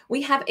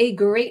 We have a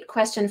great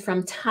question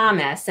from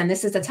Thomas, and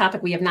this is a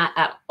topic we have not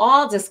at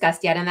all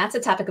discussed yet, and that's a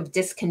topic of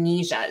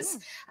dyskinesias.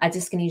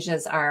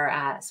 Dyskinesias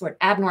are sort of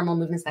abnormal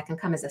movements that can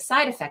come as a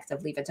side effect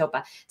of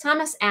levodopa.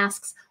 Thomas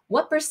asks,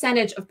 what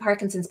percentage of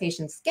Parkinson's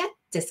patients get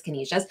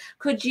dyskinesias?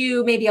 Could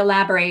you maybe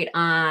elaborate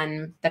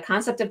on the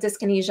concept of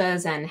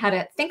dyskinesias and how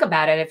to think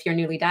about it if you're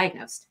newly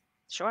diagnosed?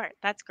 Sure,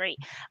 that's great.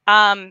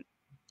 And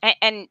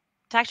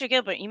Dr.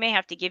 Gilbert, you may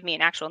have to give me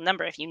an actual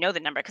number if you know the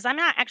number, because I'm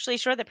not actually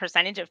sure the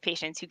percentage of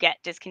patients who get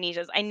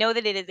dyskinesias. I know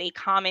that it is a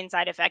common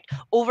side effect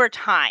over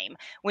time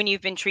when you've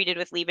been treated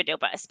with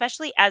levodopa,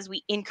 especially as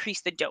we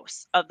increase the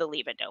dose of the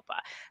levodopa.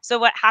 So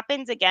what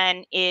happens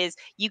again is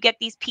you get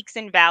these peaks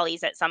and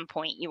valleys at some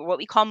point, what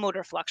we call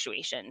motor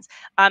fluctuations,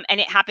 and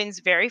it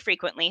happens very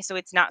frequently. So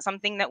it's not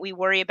something that we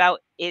worry about.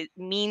 It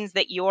means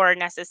that you're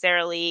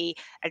necessarily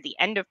at the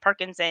end of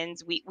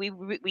Parkinson's.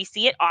 We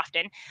see it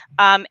often,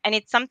 and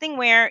it's something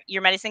where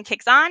your medicine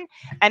kicks on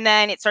and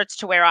then it starts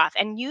to wear off.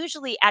 And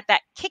usually at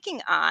that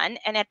kicking on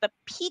and at the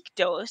peak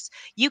dose,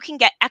 you can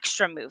get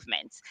extra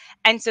movements.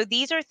 And so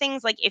these are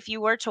things like if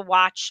you were to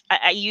watch,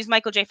 I use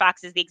Michael J.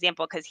 Fox as the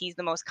example because he's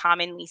the most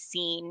commonly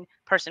seen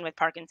person with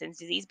Parkinson's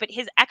disease, but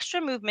his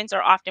extra movements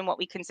are often what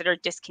we consider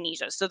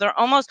dyskinesia. So they're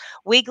almost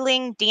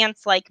wiggling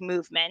dance like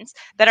movements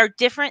that are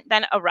different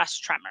than a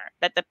rest tremor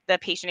that the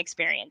patient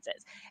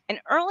experiences. And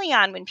early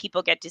on, when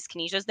people get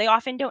dyskinesias, they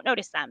often don't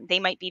notice them. They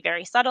might be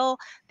very subtle,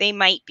 they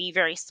might be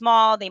very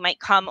small, they might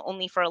come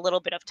only for a little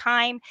bit of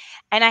time.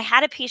 And I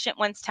had a patient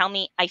once tell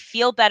me, I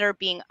feel better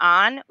being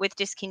on with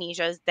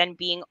dyskinesias than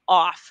being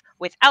off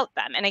without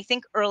them. And I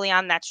think early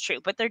on that's true.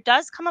 But there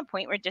does come a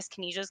point where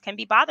dyskinesias can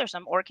be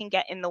bothersome or can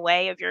get in the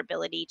way of your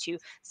ability to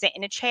sit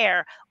in a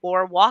chair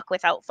or walk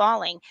without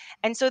falling.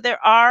 And so there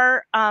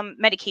are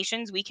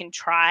medications we can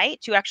try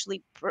to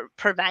actually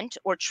prevent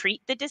or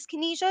treat the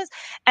dyskinesias.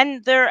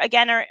 And there,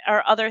 again,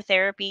 are other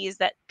therapies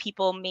that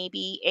people may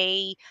be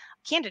a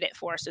candidate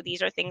for. So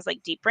these are things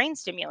like deep brain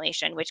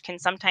stimulation, which can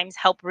sometimes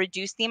help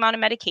reduce the amount of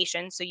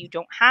medication so you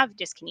don't have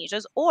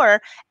dyskinesias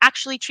or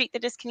actually treat the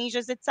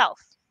dyskinesias itself.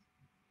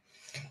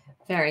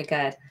 Very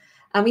good.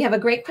 We have a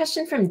great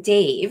question from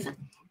Dave.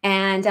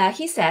 And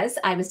he says,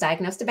 I was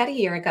diagnosed about a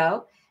year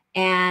ago,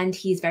 and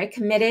he's very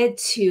committed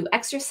to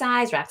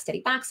exercise, rock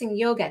steady boxing,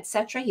 yoga,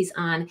 etc. He's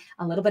on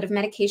a little bit of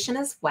medication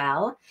as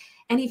well.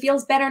 And he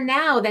feels better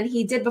now than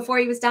he did before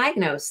he was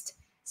diagnosed.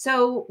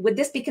 So would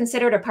this be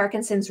considered a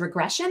Parkinson's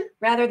regression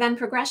rather than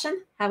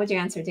progression? How would you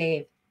answer,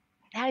 Dave?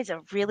 That is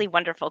a really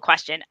wonderful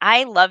question.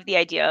 I love the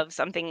idea of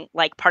something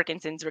like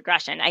Parkinson's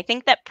regression. I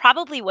think that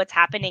probably what's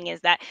happening is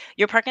that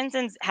your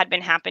Parkinson's had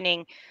been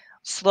happening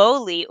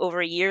slowly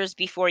over years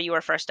before you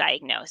were first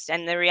diagnosed.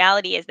 And the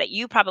reality is that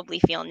you probably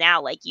feel now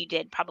like you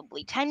did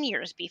probably 10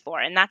 years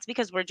before. And that's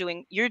because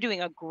you're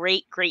doing a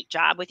great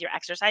job with your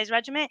exercise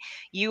regimen.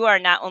 You are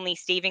not only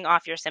staving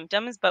off your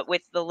symptoms, but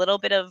with the little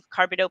bit of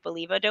carbidopa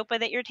levodopa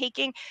that you're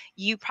taking,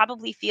 you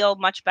probably feel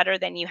much better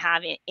than you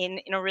have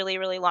in a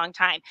really long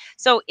time.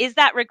 So is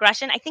that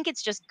regression? I think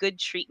it's just good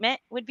treatment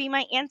would be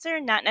my answer,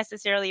 not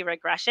necessarily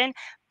regression.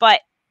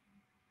 But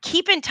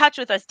keep in touch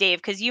with us, Dave,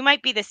 because you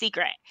might be the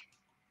secret.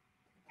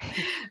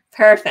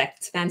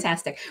 Perfect.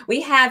 Fantastic.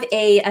 We have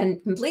a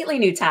completely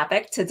new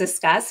topic to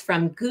discuss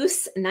from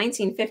Goose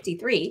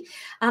 1953.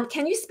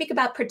 Can you speak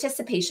about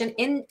participation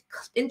in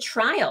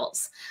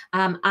trials?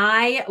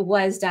 I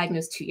was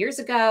diagnosed 2 years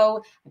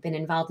ago. I've been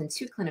involved in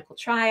 2 clinical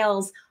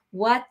trials.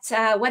 What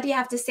do you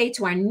have to say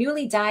to our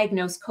newly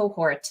diagnosed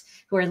cohort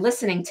who are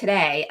listening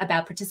today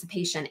about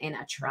participation in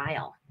a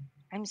trial?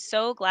 I'm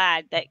so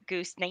glad that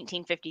Goose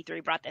 1953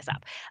 brought this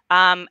up.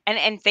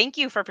 And thank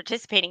you for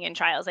participating in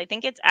trials. I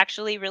think it's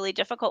actually really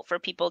difficult for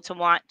people to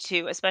want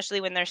to, especially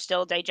when they're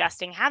still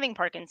digesting having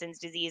Parkinson's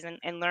disease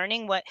and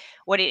learning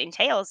what it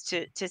entails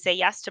to say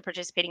yes to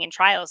participating in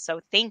trials. So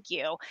thank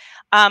you.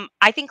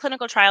 I think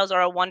clinical trials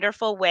are a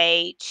wonderful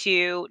way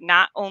to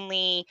not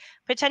only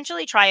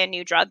potentially try a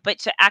new drug, but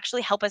to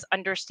actually help us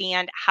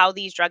understand how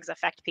these drugs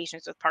affect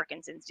patients with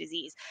Parkinson's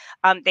disease.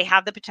 They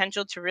have the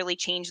potential to really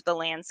change the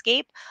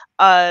landscape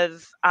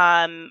of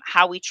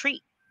how we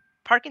treat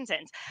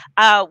Parkinson's.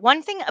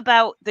 One thing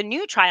about the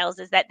new trials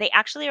is that they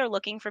actually are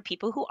looking for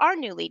people who are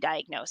newly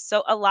diagnosed.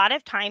 So a lot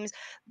of times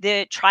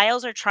the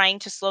trials are trying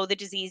to slow the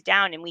disease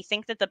down, and we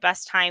think that the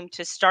best time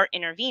to start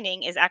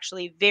intervening is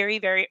actually very,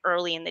 very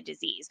early in the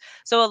disease.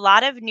 So a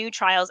lot of new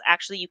trials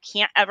actually you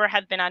can't ever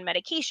have been on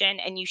medication,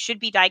 and you should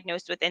be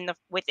diagnosed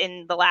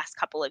within the last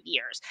couple of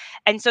years.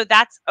 And so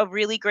that's a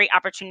really great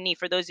opportunity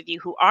for those of you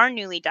who are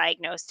newly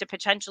diagnosed to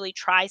potentially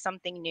try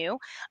something new.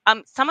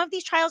 Some of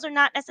these trials are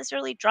not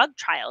necessarily drug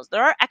trials.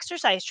 There are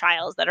exercise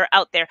trials that are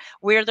out there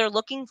where they're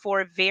looking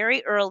for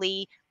very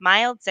early,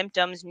 mild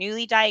symptoms,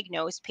 newly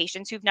diagnosed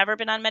patients who've never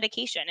been on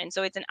medication. And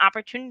so it's an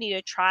opportunity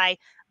to try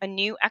a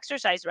new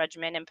exercise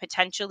regimen and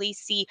potentially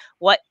see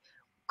what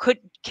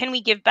can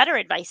we give better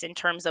advice in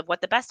terms of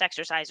what the best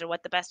exercise or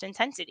what the best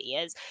intensity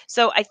is.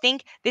 So I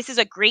think this is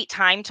a great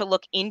time to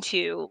look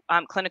into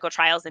clinical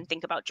trials and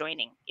think about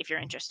joining if you're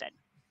interested.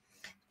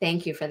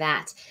 Thank you for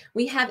that.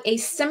 We have a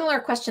similar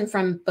question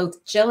from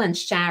both Jill and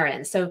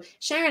Sharon. So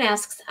Sharon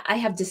asks, I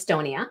have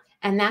dystonia,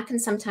 and that can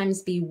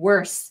sometimes be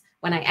worse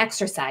when I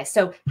exercise.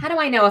 So how do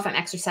I know if I'm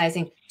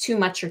exercising too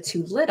much or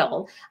too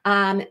little?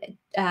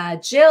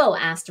 Jill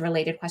asked a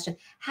related question.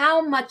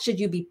 How much should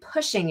you be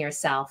pushing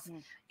yourself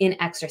in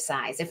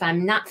exercise? If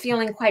I'm not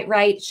feeling quite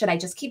right, should I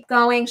just keep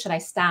going? Should I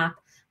stop?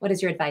 What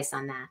is your advice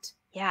on that?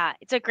 Yeah,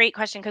 it's a great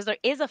question because there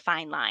is a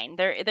fine line.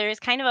 There is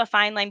kind of a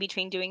fine line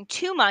between doing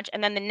too much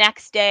and then the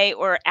next day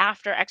or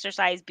after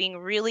exercise being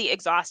really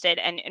exhausted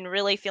and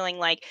really feeling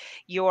like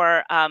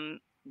you're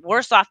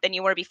worse off than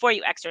you were before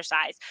you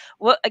exercise.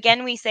 What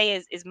again we say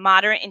is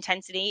moderate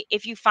intensity.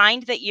 If you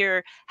find that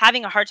you're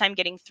having a hard time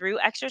getting through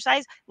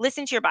exercise,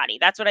 listen to your body.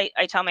 That's what I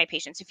tell my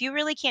patients. If you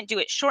really can't do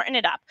it, shorten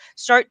it up.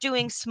 Start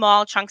doing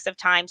small chunks of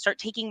time, start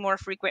taking more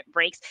frequent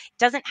breaks. It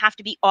doesn't have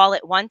to be all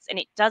at once, and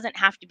it doesn't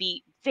have to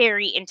be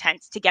very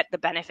intense to get the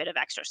benefit of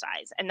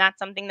exercise. And that's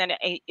something that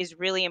is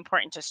really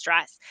important to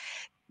stress.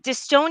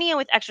 Dystonia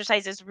with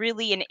exercise is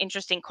really an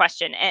interesting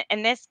question,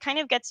 and this kind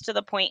of gets to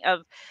the point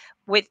of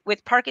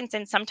with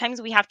Parkinson's,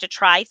 sometimes we have to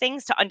try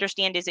things to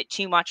understand, is it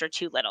too much or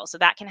too little. So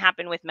that can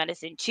happen with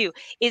medicine too.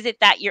 Is it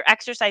that you're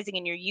exercising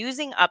and you're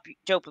using up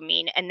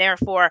dopamine and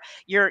therefore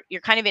you're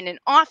kind of in an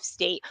off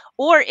state,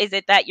 or is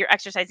it that you're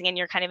exercising and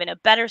you're kind of in a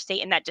better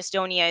state and that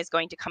dystonia is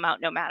going to come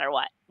out no matter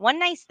what? One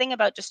nice thing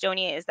about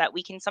dystonia is that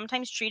we can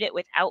sometimes treat it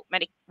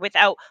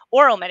without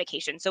oral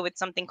medication, so it's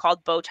something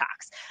called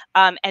Botox,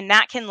 and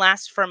that can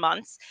last for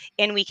months,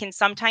 and we can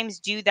sometimes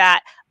do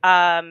that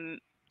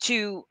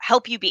to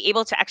help you be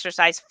able to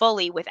exercise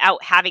fully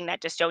without having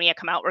that dystonia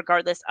come out,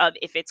 regardless of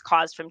if it's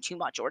caused from too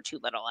much or too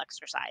little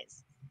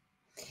exercise.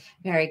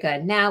 Very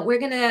good. Now we're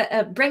going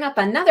to bring up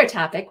another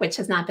topic which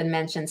has not been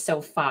mentioned so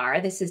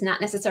far. This is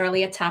not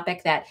necessarily a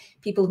topic that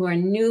people who are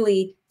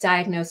newly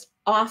diagnosed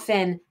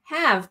often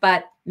have,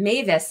 but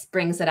Mavis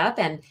brings it up,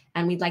 and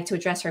we'd like to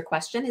address her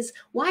question is,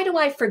 why do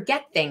I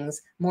forget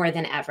things more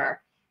than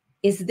ever?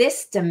 Is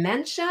this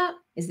dementia?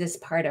 Is this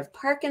part of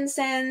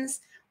Parkinson's?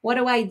 What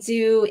do I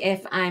do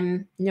if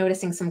I'm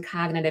noticing some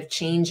cognitive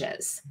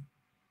changes?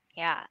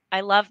 Yeah,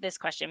 I love this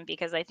question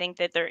because I think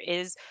that there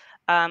is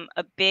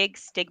a big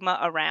stigma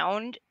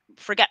around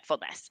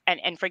forgetfulness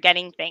and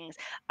forgetting things.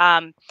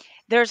 Um,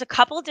 there's a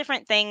couple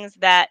different things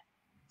that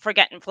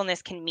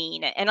forgetfulness can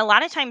mean. And a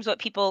lot of times, what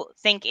people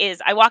think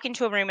is I walk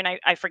into a room and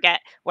I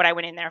forget what I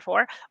went in there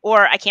for,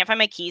 or I can't find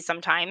my keys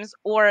sometimes,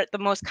 or the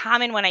most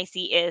common one I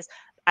see is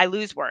I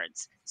lose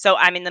words. So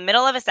I'm in the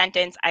middle of a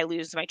sentence, I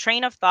lose my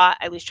train of thought,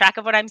 I lose track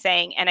of what I'm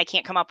saying, and I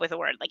can't come up with a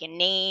word like a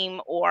name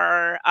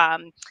or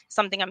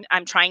something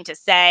I'm trying to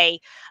say,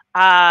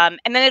 and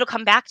then it'll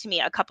come back to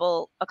me a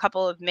couple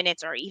of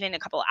minutes or even a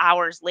couple of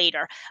hours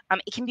later.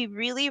 It can be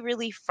really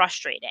really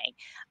frustrating.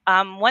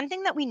 One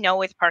thing that we know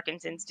with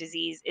Parkinson's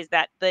disease is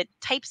that the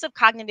types of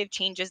cognitive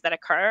changes that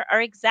occur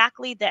are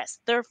exactly this: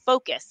 they're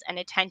focus and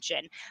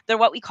attention. They're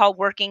what we call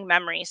working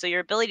memory, so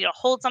your ability to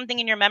hold something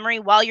in your memory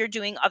while you're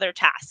doing other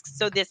tasks.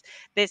 So this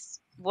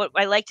what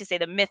I like to say,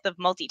 the myth of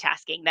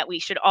multitasking, that we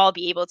should all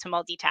be able to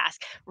multitask,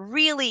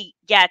 really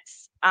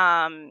gets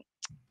kind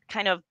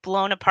of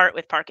blown apart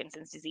with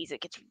Parkinson's disease. It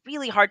gets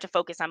really hard to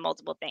focus on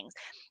multiple things.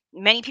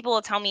 Many people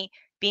will tell me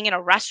being in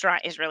a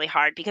restaurant is really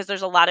hard because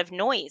there's a lot of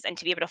noise, and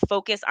to be able to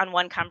focus on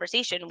one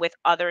conversation with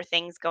other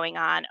things going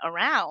on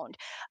around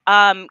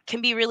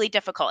can be really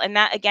difficult. And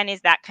that, again,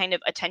 is that kind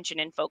of attention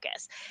and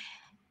focus.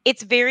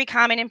 It's very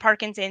common in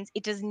Parkinson's.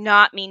 It does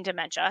not mean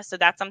dementia. So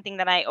that's something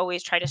that I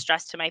always try to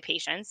stress to my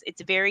patients.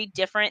 It's very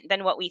different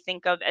than what we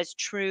think of as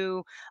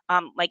true,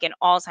 like an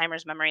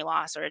Alzheimer's memory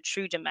loss or a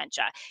true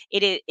dementia.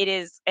 It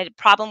is a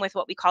problem with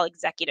what we call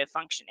executive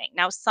functioning.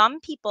 Now, some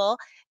people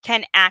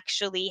can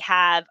actually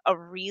have a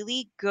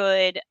really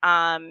good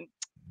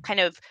kind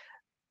of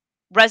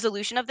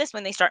resolution of this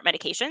when they start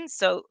medications.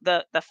 So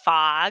the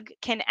fog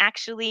can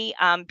actually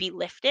be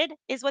lifted,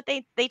 is what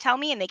they tell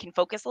me, and they can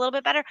focus a little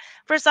bit better.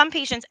 For some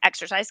patients,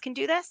 exercise can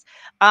do this.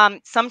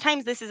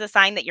 Sometimes this is a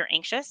sign that you're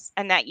anxious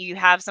and that you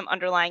have some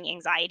underlying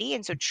anxiety,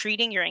 and so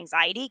treating your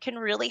anxiety can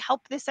really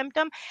help the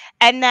symptom.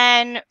 And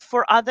then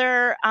for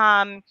other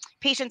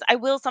patients, I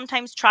will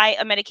sometimes try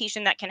a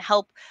medication that can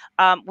help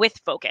with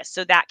focus.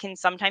 So that can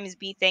sometimes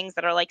be things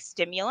that are like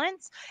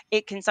stimulants.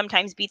 It can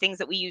sometimes be things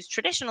that we use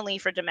traditionally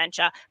for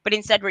dementia, but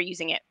instead we're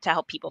using it to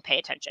help people pay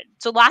attention.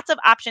 So lots of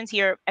options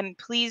here. And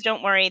please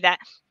don't worry that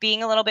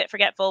being a little bit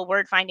forgetful,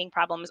 word finding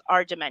problems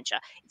are dementia.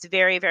 It's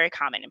very, very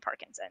common in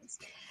Parkinson's.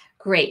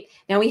 Great.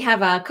 Now we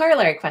have a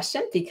corollary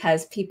question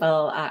because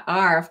people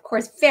are, of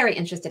course, very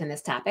interested in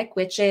this topic,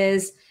 which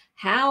is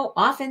how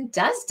often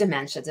does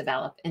dementia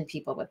develop in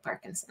people with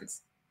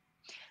Parkinson's?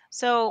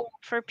 So,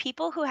 for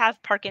people who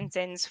have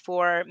Parkinson's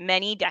for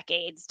many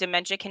decades,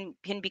 dementia can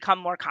become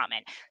more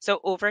common. So,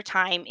 over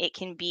time, um, it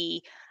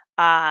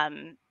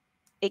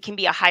can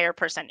be a higher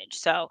percentage.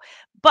 So,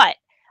 but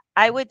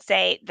I would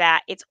say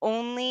that it's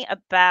only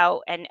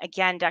about, and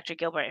again, Dr.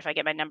 Gilbert, if I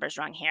get my numbers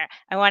wrong here,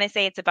 I want to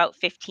say it's about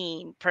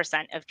 15%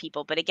 of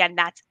people. But again,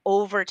 that's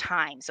over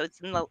time. So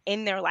it's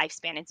in their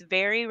lifespan. It's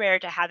very rare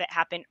to have it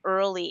happen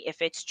early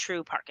if it's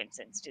true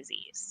Parkinson's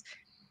disease.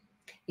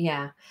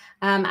 Yeah,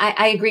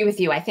 I agree with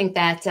you. I think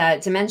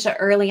that dementia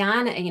early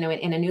on,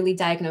 in a newly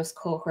diagnosed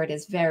cohort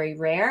is very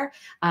rare.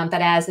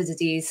 But as the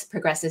disease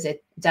progresses,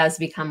 it does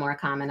become more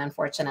common,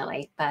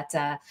 unfortunately. But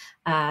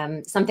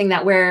something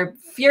that we're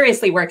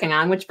furiously working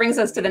on, which brings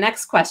us to the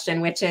next question,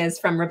 which is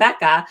from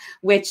Rebecca,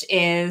 which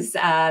is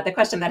the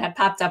question that had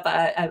popped up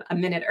a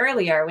minute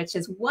earlier, which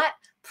is what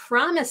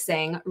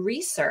promising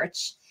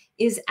research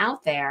is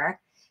out there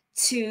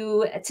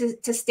to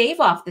stave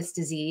off this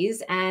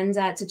disease and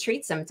to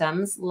treat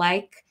symptoms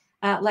like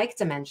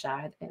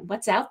dementia?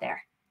 What's out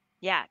there?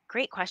 Yeah,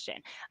 great question.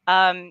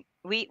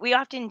 We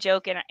often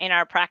joke in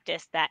our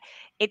practice that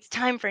it's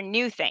time for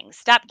new things.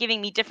 Stop giving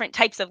me different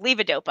types of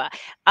levodopa,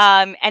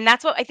 and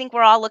that's what I think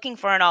we're all looking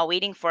for and all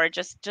waiting for.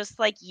 Just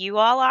like you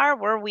all are,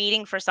 we're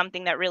waiting for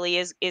something that really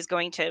is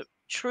going to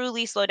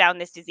truly slow down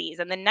this disease.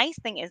 And the nice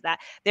thing is that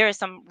there is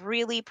some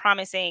really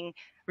promising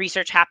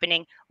research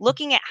happening,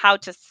 looking at how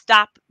to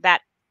stop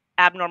that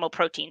abnormal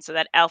protein, so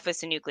that alpha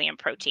synuclein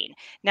protein.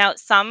 Now,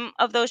 some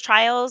of those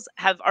trials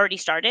have already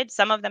started.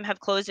 Some of them have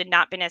closed and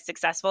not been as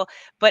successful,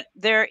 but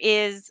there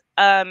is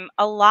a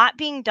lot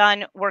being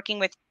done working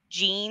with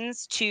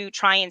genes to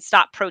try and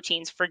stop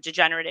proteins for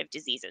degenerative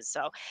diseases.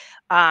 So,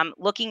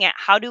 looking at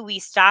how do we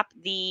stop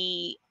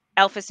the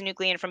alpha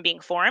synuclein from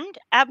being formed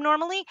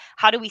abnormally?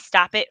 How do we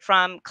stop it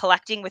from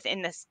collecting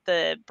within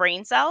the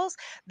brain cells?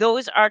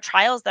 Those are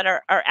trials that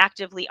are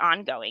actively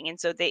ongoing. And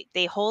so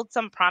they hold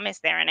some promise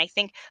there. And I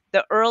think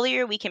the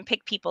earlier we can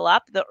pick people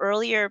up, the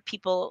earlier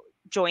people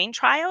join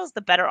trials,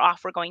 the better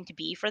off we're going to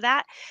be for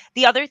that.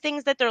 The other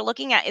things that they're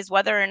looking at is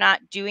whether or not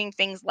doing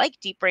things like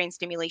deep brain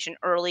stimulation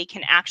early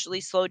can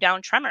actually slow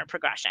down tremor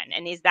progression.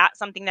 And is that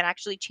something that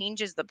actually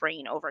changes the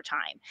brain over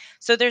time?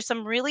 So there's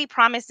some really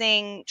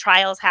promising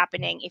trials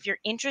happening. If you're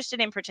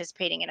interested in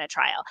participating in a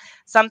trial,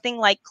 something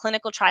like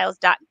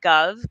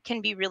clinicaltrials.gov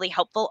can be really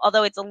helpful,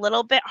 although it's a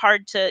little bit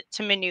hard to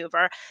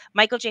maneuver.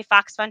 Michael J.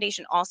 Fox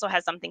Foundation also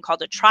has something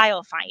called a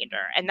trial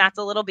finder, and that's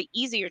a little bit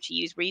easier to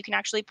use where you can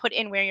actually put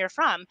in where you're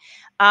from,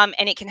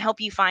 and it can help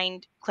you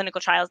find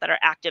clinical trials that are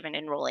active and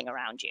enrolling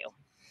around you.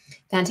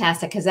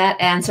 Fantastic, because that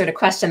answered a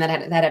question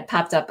that had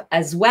popped up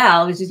as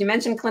well, which is you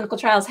mentioned clinical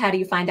trials. How do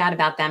you find out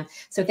about them?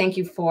 So thank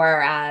you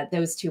for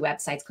those two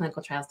websites,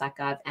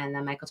 clinicaltrials.gov and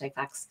the Michael J.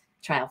 Fox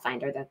Trial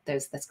Finder.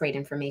 That's great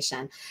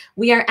information.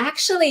 We are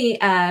actually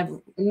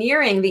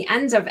nearing the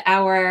end of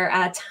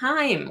our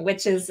time,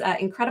 which is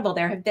incredible.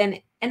 There have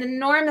been an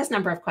enormous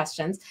number of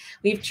questions.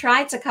 We've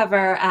tried to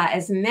cover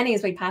as many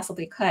as we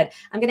possibly could.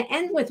 I'm going to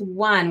end with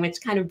one,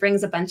 which kind of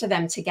brings a bunch of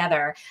them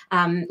together.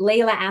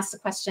 Layla asked a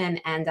question,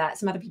 and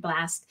some other people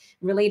asked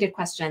related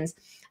questions.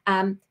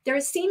 There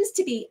seems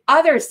to be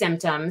other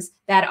symptoms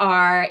that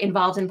are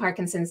involved in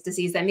Parkinson's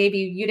disease that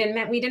maybe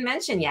we didn't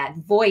mention yet.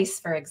 Voice,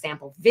 for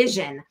example,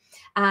 vision.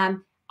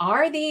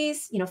 Are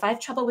these, if I have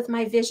trouble with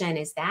my vision,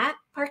 is that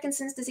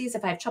Parkinson's disease?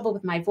 If I have trouble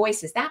with my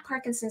voice, is that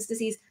Parkinson's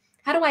disease?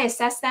 How do I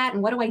assess that?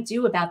 And what do I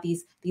do about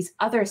these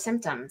other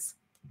symptoms?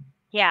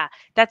 Yeah,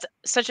 that's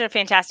such a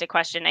fantastic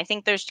question. I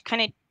think there's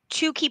kind of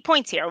two key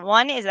points here.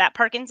 One is that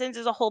Parkinson's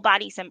is a whole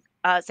body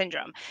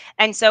syndrome.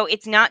 And so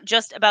it's not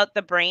just about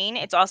the brain,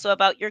 it's also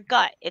about your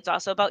gut, it's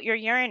also about your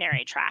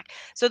urinary tract.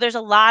 So there's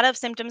a lot of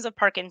symptoms of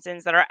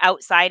Parkinson's that are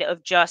outside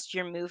of just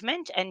your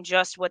movement and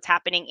just what's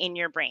happening in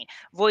your brain.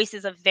 Voice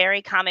is a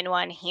very common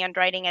one,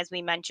 handwriting, as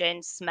we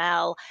mentioned,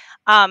 smell.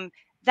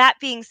 That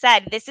being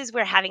said, this is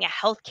where having a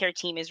healthcare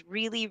team is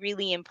really,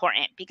 really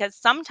important, because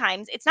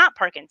sometimes it's not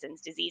Parkinson's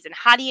disease. And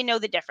how do you know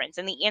the difference?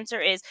 And the answer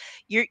is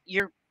your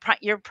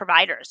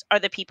providers are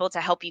the people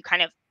to help you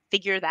kind of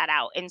figure that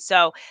out. And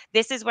so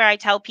this is where I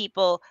tell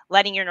people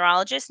letting your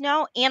neurologist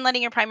know and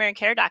letting your primary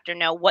care doctor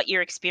know what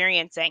you're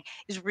experiencing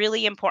is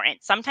really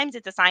important. Sometimes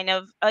it's a sign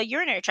of a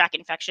urinary tract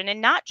infection and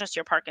not just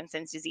your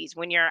Parkinson's disease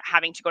when you're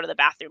having to go to the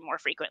bathroom more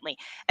frequently.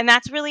 And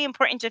that's really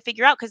important to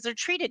figure out because they're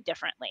treated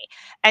differently.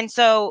 And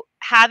so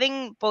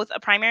having both a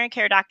primary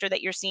care doctor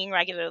that you're seeing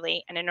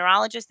regularly and a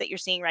neurologist that you're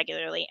seeing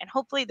regularly, and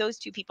hopefully those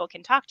two people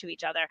can talk to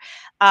each other,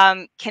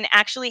 can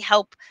actually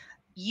help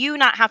you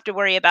not have to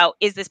worry about,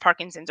 is this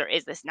Parkinson's or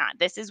is this not?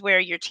 This is where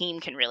your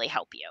team can really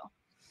help you.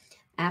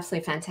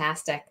 Absolutely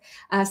fantastic.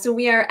 So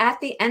we are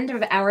at the end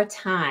of our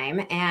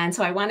time. And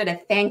so I wanted to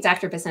thank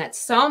Dr. Bissonnette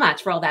so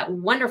much for all that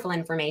wonderful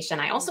information.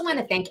 I also want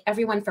to thank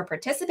everyone for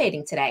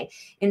participating today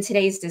in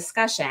today's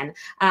discussion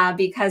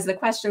because the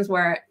questions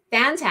were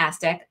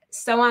fantastic,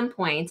 so on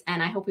point,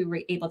 and I hope we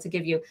were able to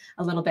give you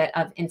a little bit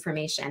of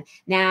information.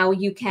 Now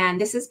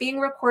this is being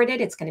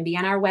recorded. It's going to be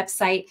on our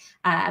website,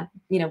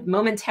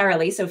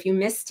 momentarily. So if you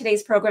missed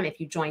today's program, if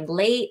you joined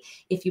late,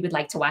 if you would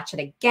like to watch it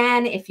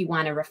again, if you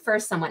want to refer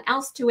someone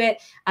else to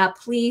it,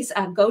 please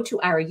go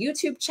to our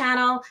YouTube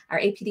channel, our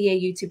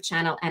APDA YouTube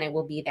channel, and it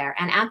will be there.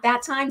 And at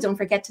that time, don't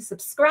forget to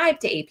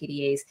subscribe to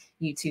APDA's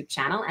YouTube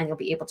channel, and you'll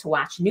be able to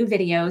watch new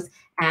videos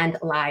and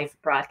live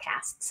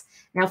broadcasts.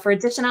 Now, for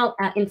additional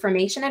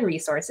information and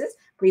resources,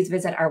 please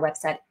visit our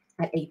website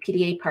at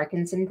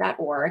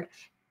apdaparkinson.org.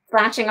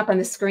 Flashing up on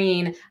the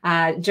screen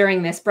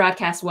during this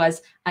broadcast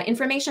was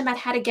information about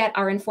how to get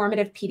our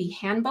informative PD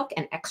handbook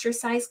and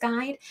exercise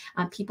guide.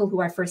 People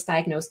who are first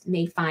diagnosed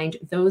may find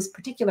those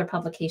particular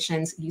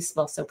publications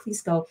useful, so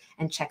please go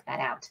and check that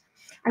out.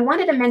 I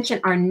wanted to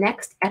mention our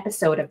next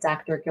episode of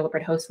Dr.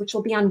 Gilbert Hosts, which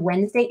will be on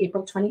Wednesday,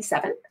 April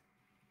 27th.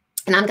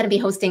 And I'm going to be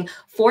hosting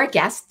 4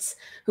 guests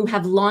who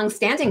have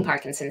long-standing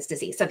Parkinson's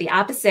disease. So the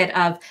opposite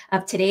of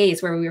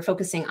today's, where we were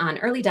focusing on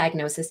early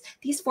diagnosis,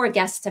 these 4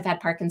 guests have had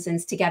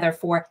Parkinson's together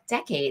for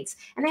decades,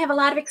 and they have a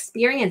lot of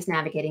experience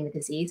navigating the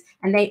disease,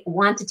 and they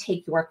want to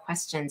take your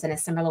questions in a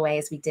similar way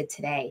as we did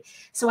today.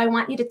 So I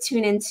want you to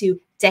tune into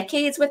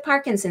Decades with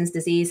Parkinson's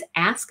Disease,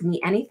 Ask Me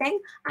Anything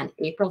on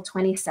April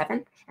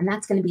 27th, and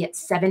that's going to be at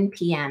 7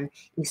 p.m.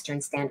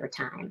 Eastern Standard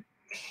Time.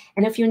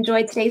 And if you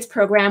enjoyed today's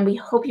program, we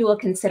hope you will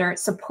consider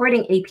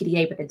supporting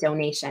APDA with a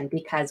donation,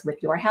 because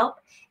with your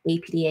help,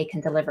 APDA can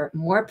deliver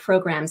more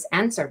programs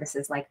and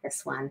services like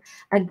this one.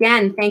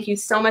 Again, thank you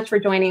so much for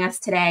joining us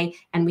today,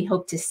 and we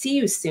hope to see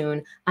you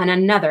soon on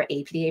another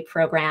APDA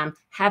program.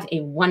 Have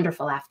a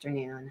wonderful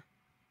afternoon.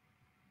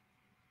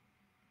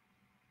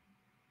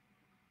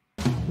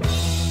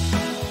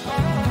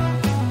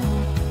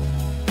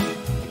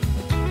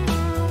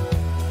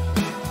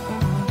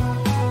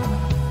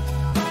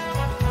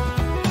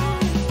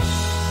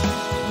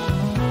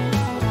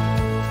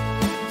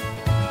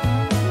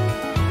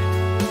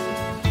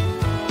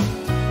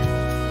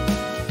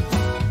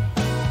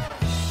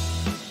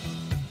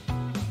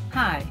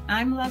 Hi,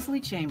 I'm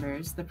Leslie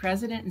Chambers, the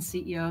President and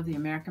CEO of the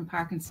American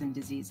Parkinson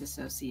Disease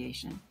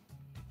Association.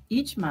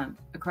 Each month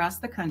across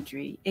the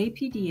country,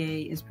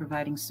 APDA is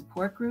providing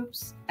support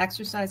groups,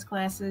 exercise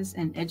classes,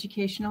 and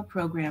educational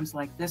programs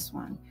like this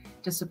one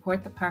to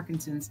support the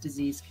Parkinson's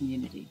disease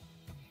community.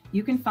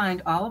 You can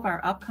find all of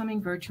our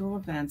upcoming virtual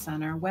events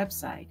on our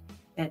website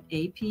at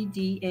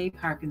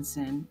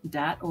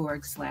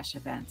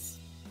apdaparkinson.org/events.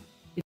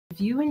 If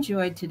you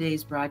enjoyed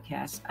today's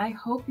broadcast, I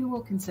hope you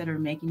will consider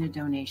making a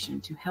donation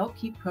to help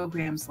keep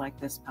programs like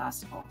this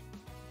possible.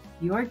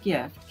 Your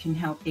gift can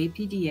help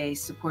APDA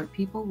support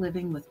people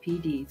living with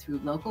PD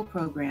through local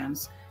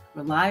programs,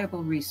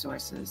 reliable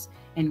resources,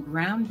 and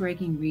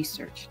groundbreaking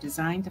research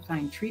designed to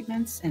find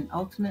treatments and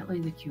ultimately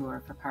the cure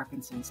for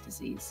Parkinson's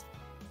disease.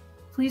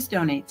 Please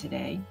donate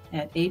today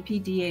at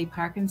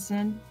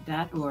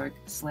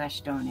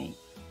apdaparkinson.org/donate.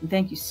 And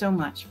thank you so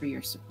much for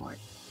your support.